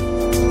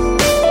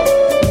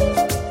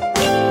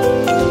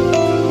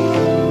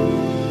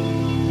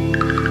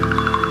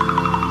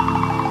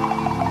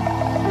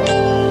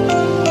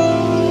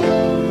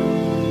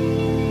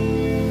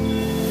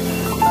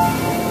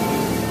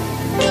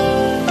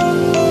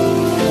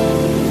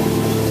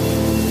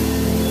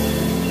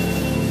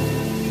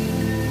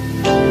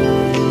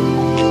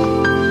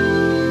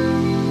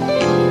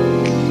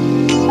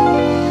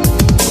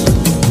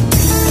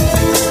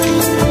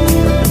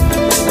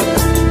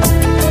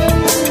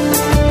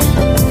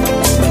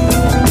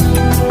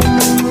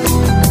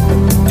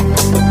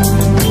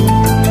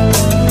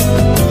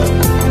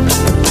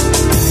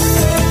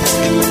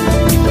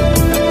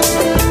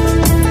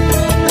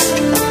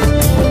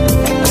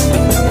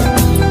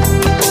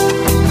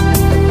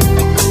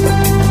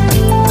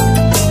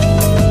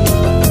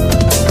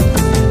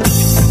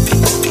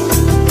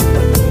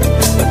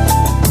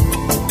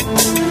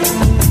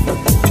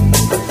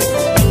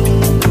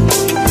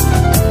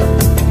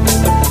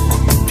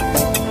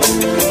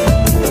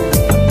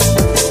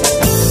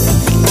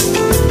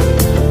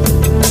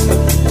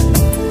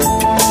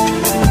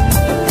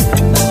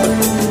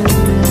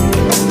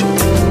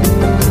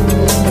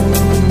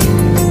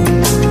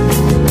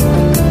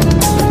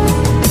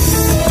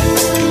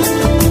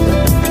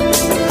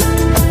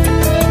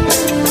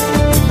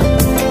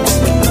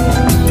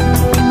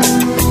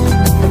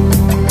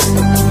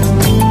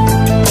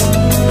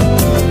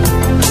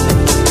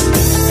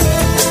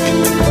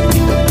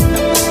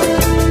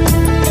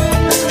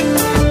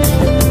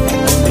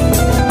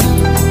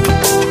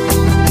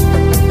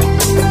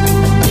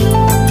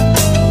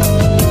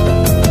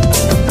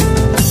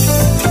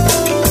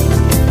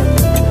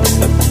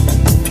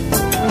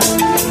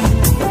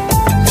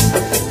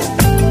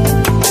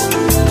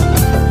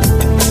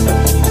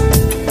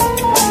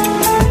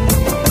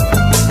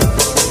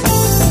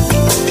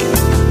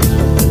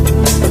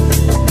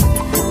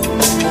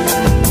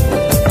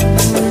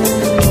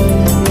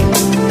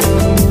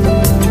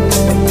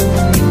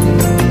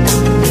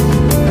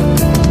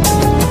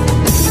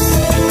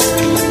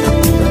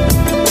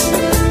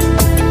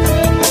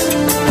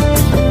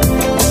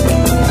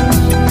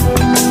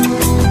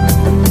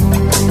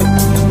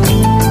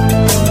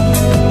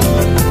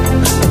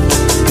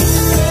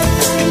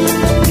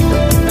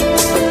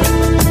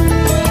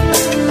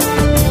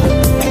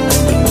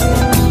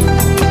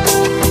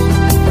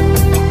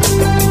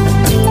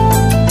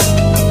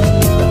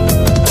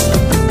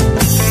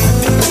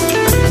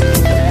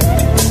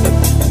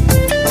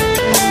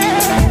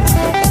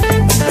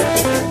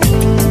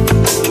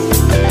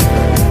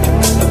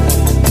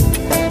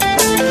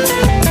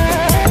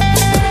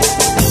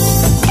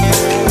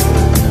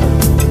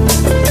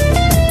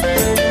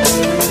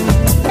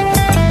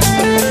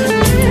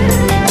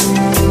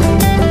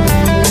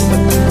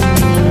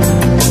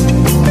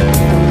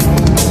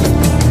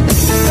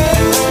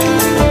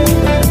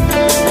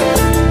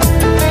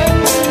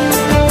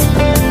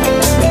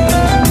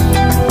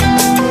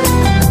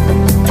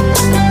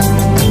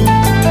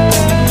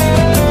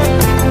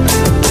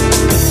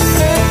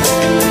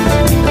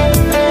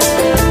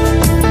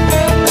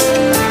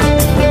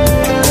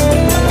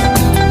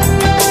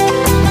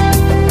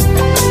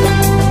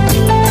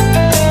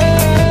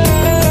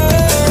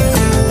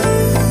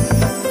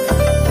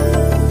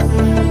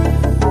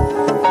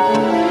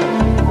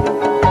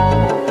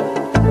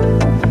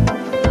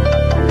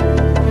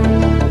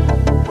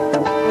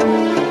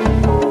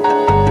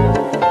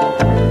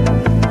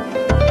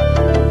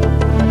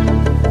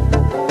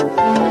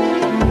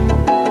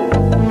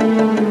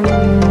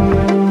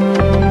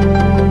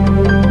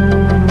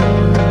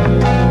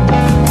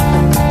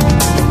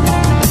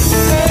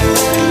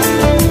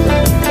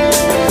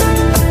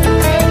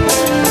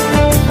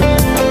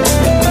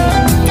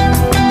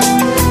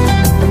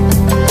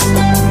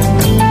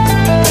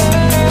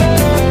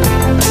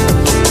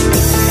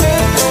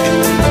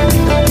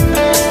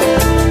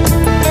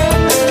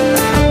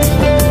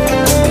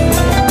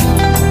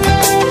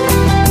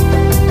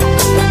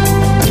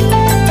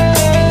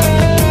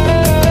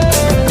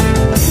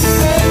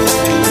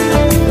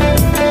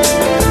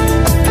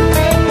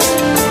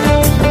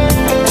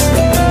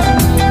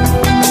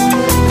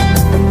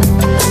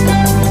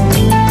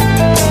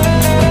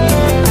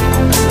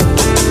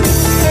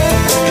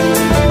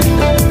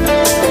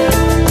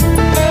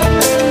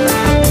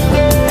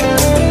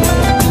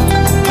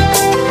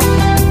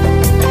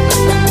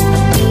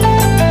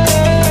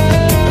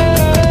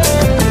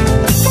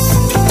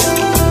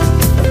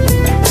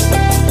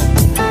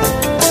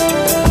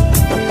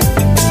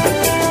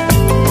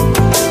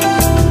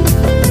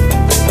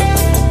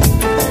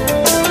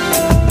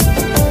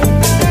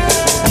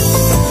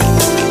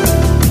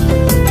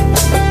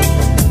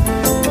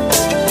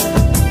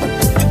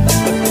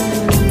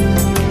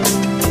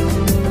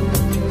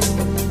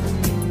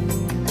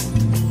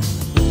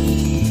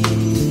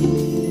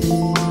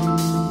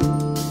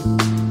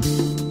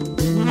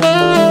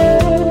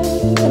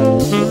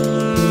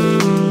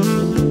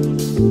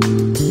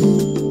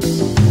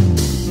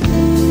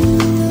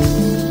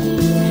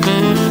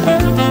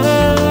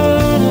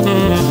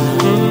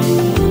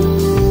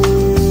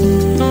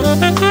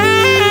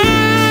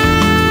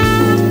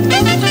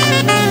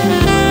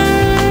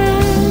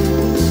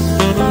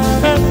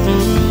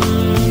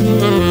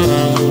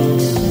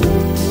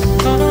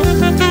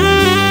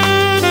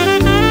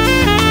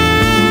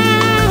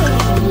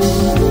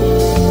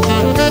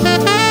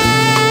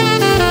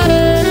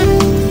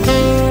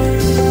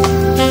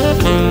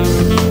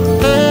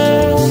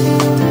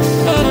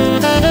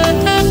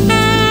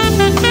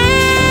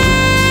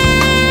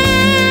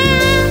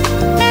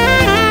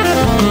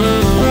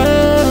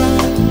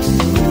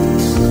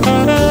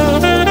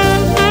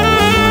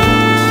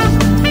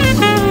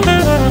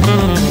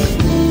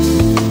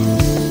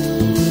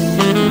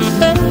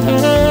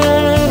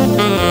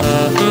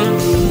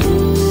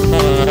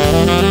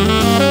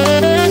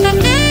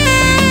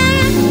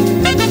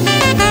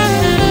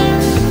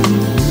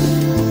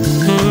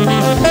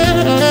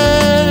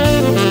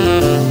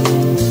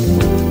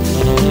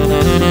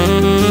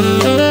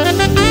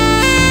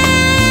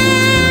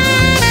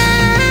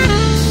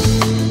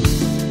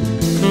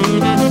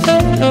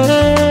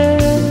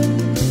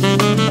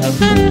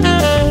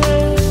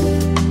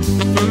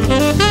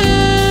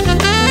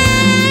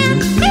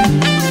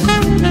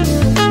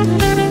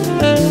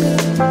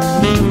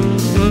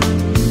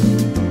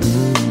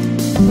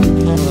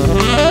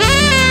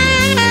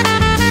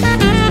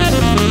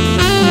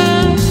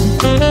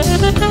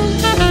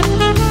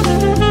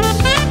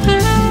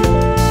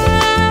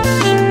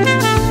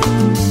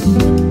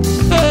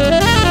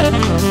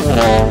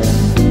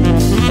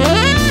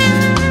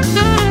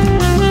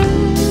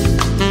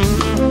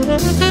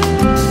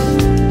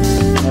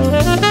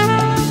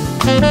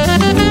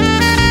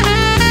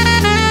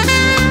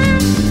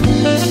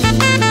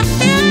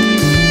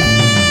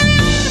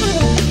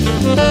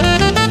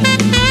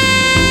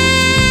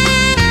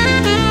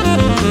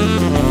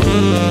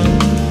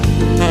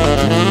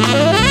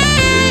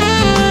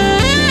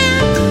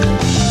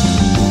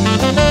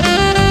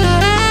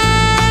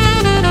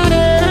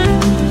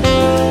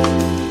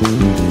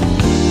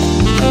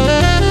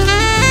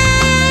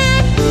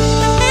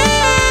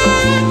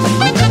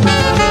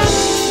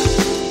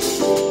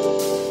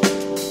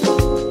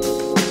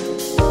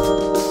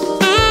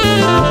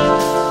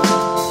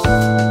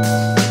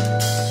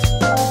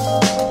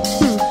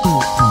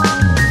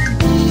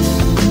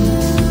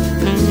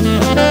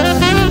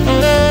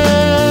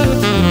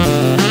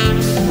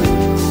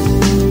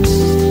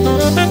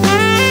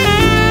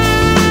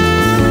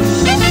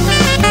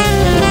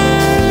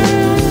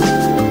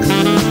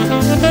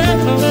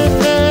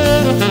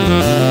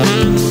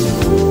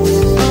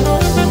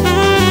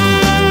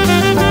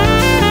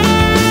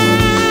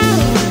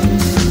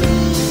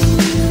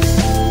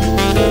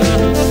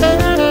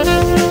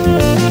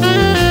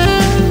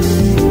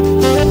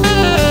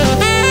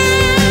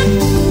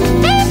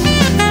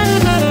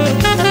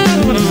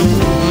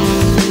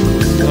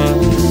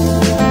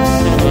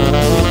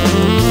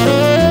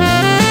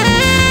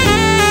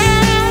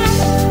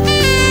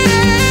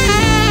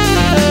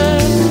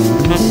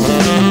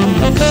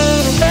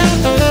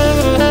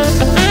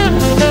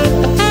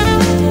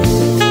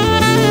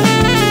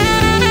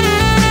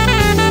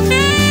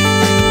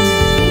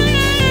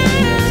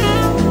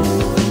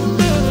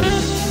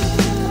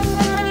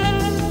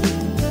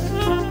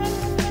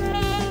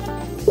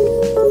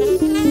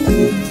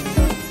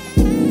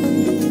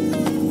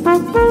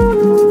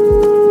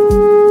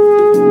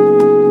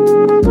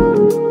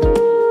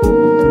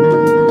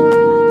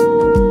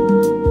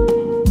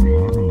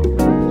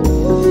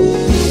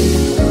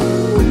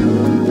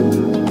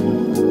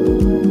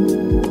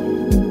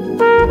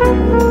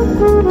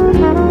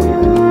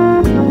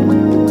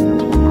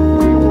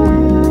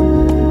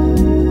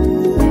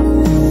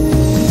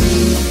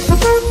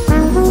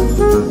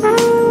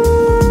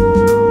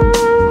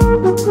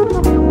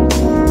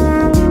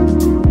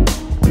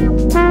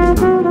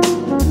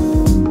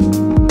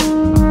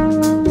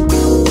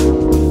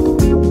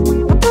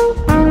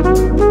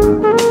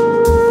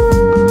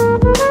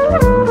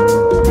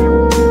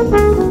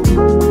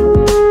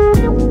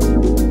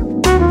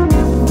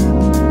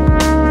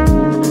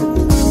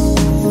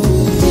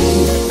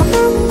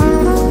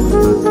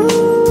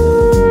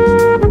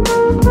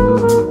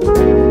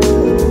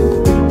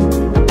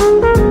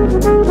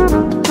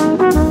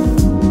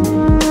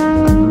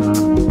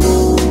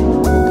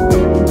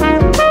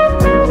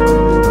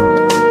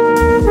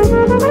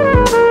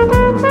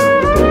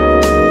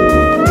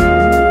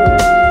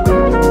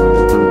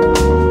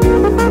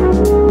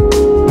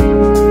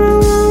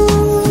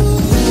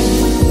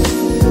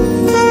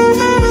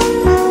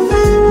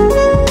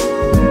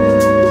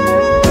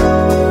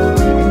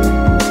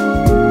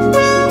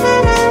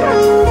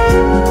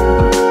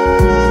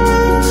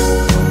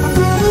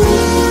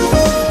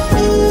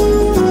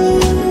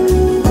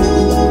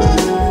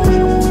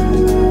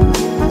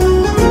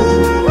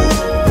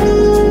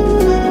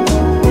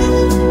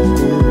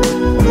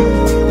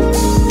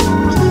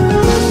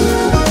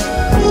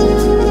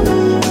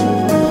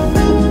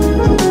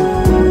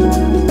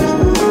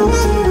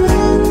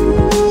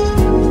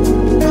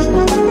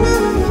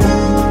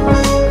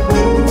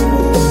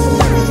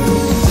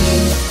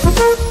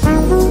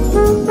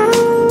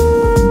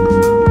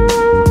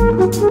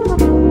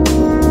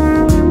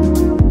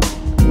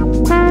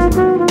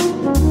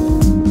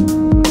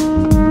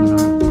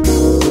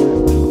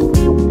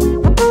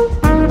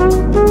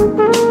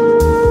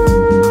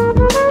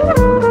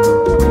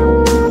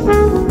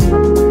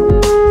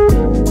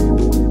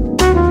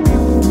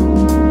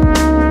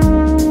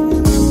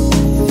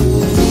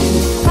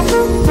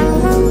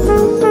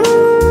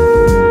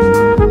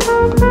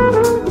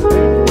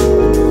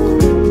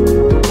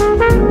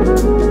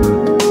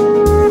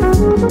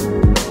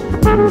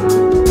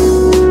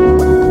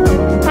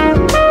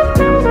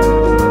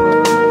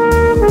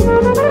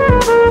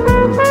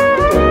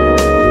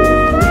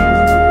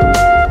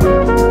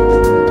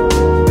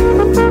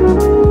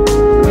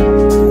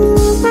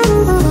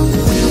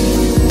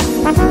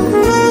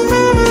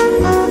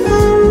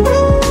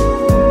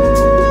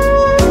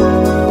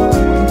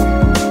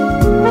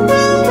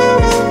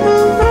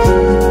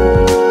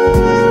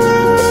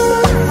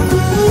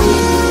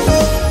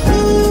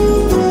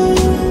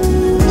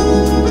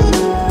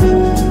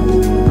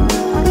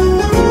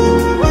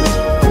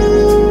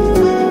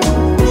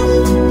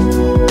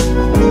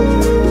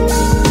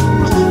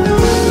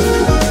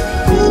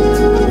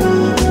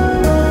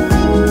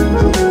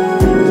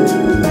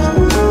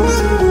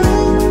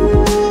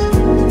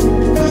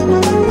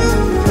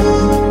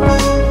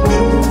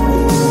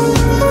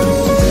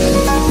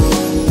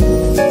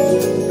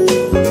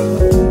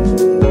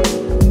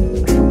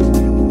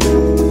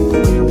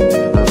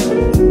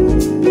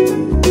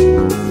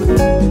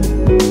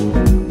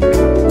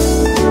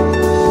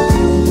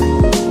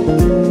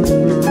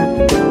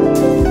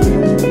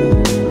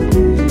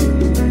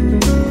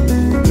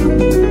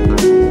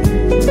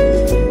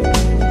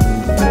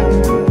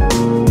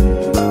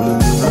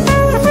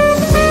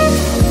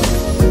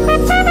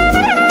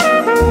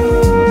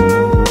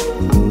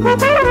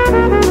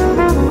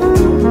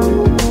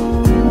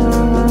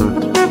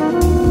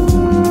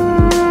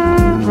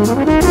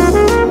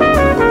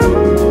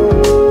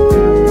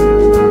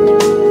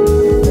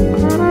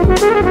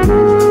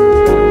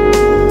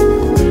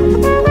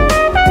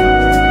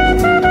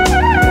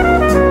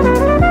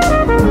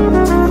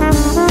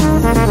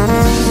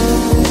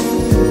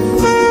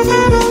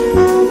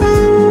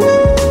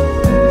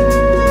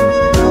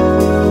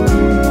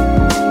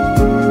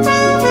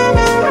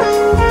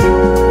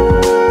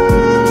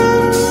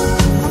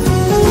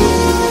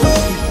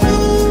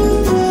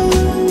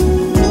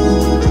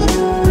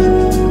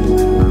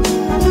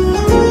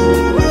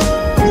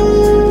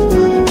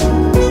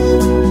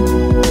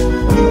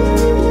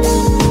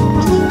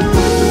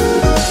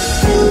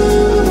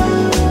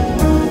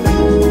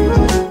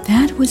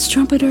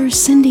 trumpeter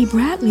Cindy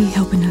Bradley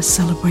helping us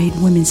celebrate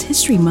Women's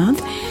History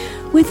Month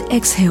with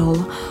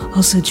Exhale.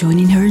 Also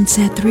joining her in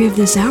set 3 of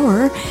this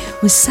hour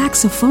was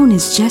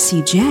saxophonist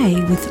Jessie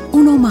J with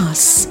Uno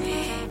Mas,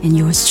 and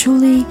yours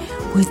truly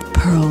with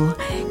Pearl.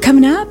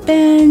 Coming up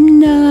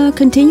and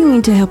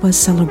continuing to help us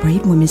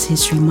celebrate Women's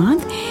History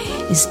Month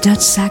is Dutch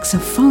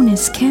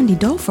saxophonist Candy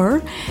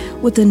Dofer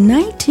with the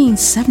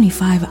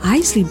 1975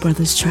 Isley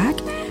Brothers track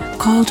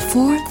called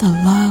For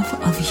the Love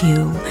of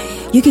You.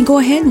 You can go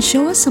ahead and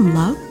show us some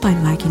love by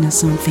liking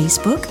us on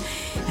Facebook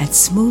at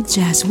Smooth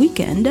Jazz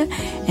Weekend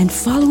and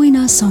following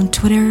us on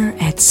Twitter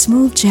at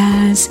Smooth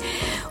Jazz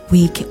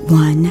Week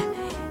 1.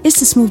 It's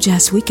the Smooth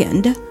Jazz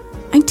Weekend.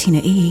 I'm Tina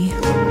E.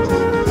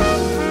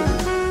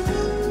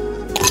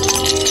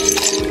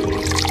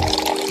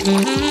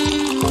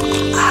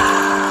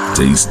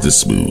 Taste the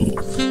smooth.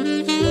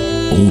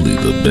 Only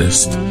the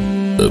best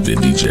of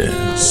indie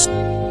jazz.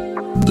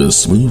 The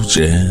Smooth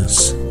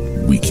Jazz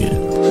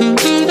Weekend.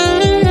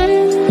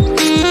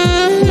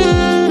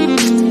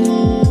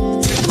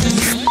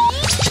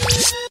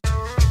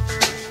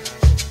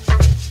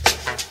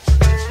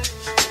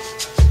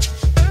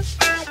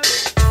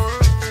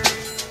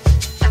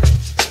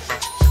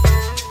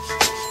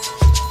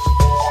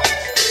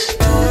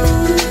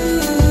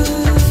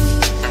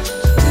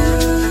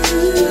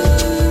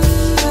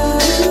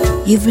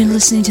 You've been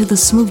listening to the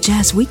Smooth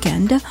Jazz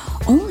Weekend,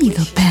 only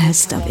the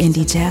best of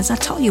indie jazz. I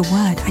tell you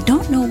what, I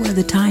don't know where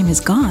the time has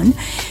gone,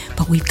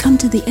 but we've come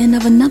to the end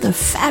of another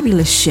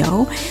fabulous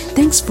show.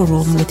 Thanks for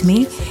rolling with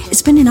me.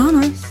 It's been an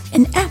honor,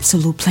 an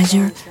absolute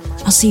pleasure.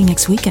 I'll see you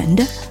next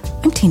weekend.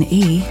 I'm Tina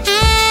E.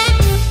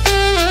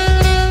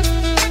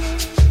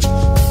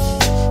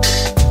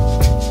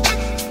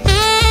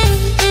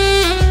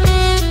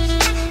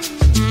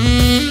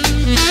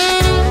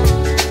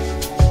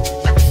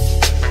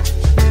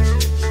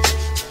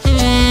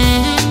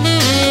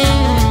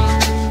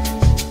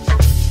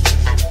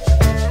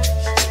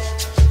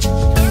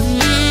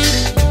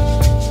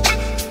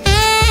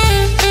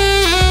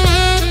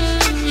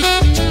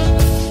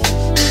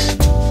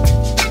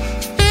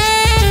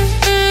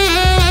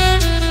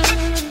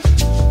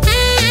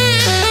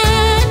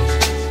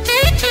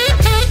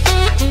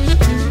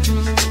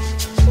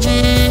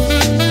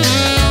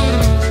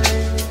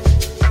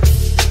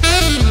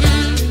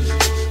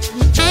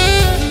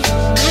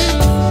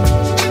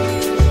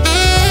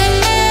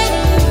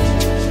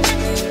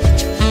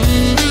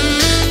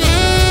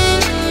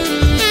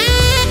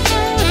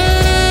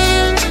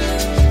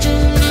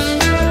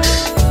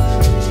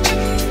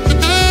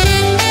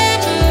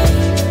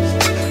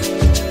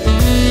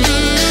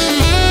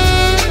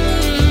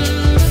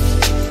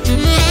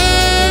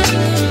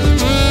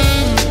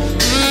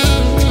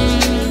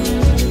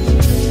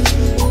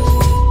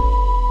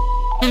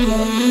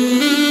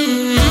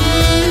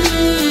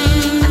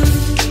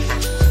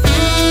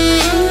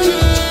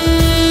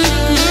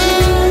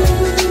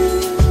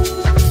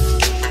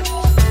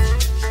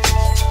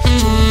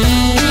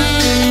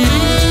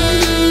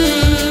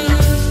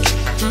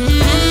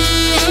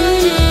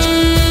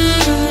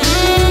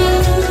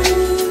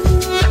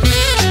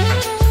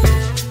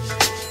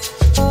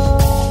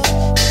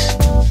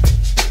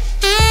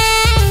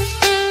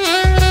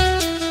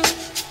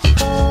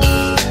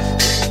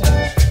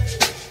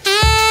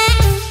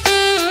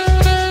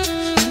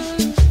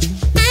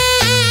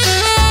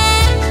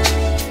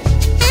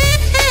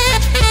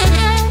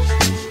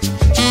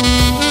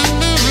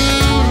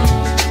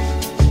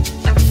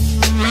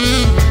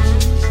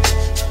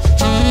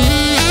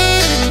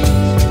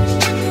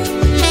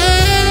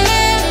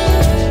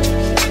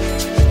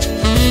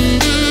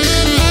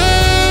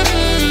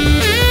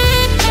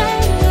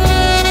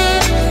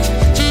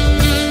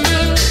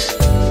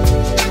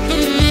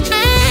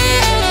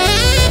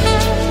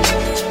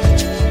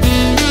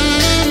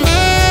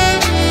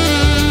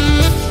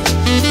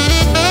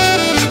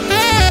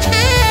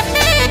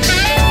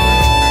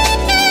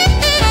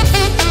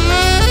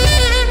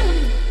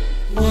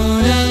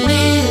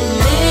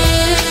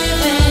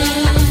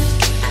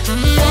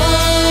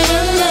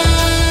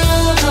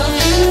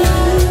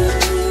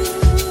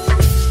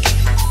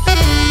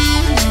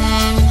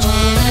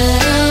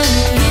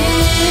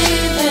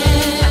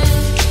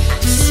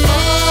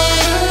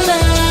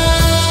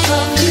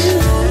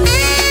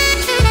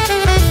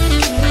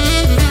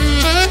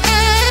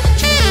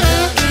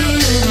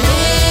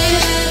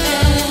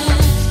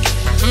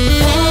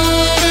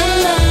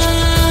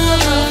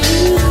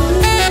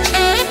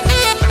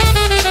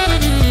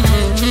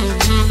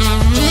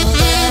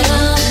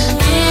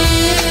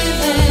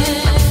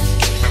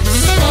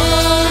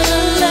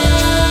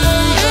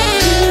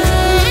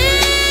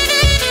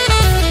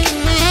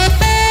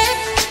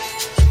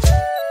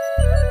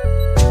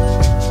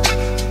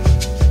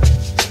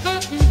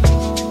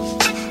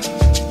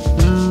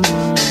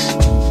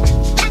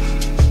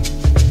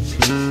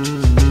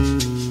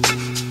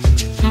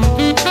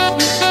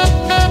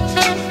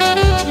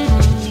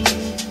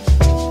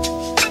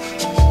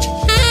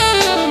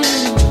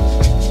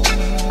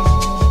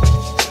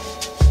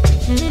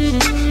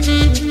 Mm-hmm.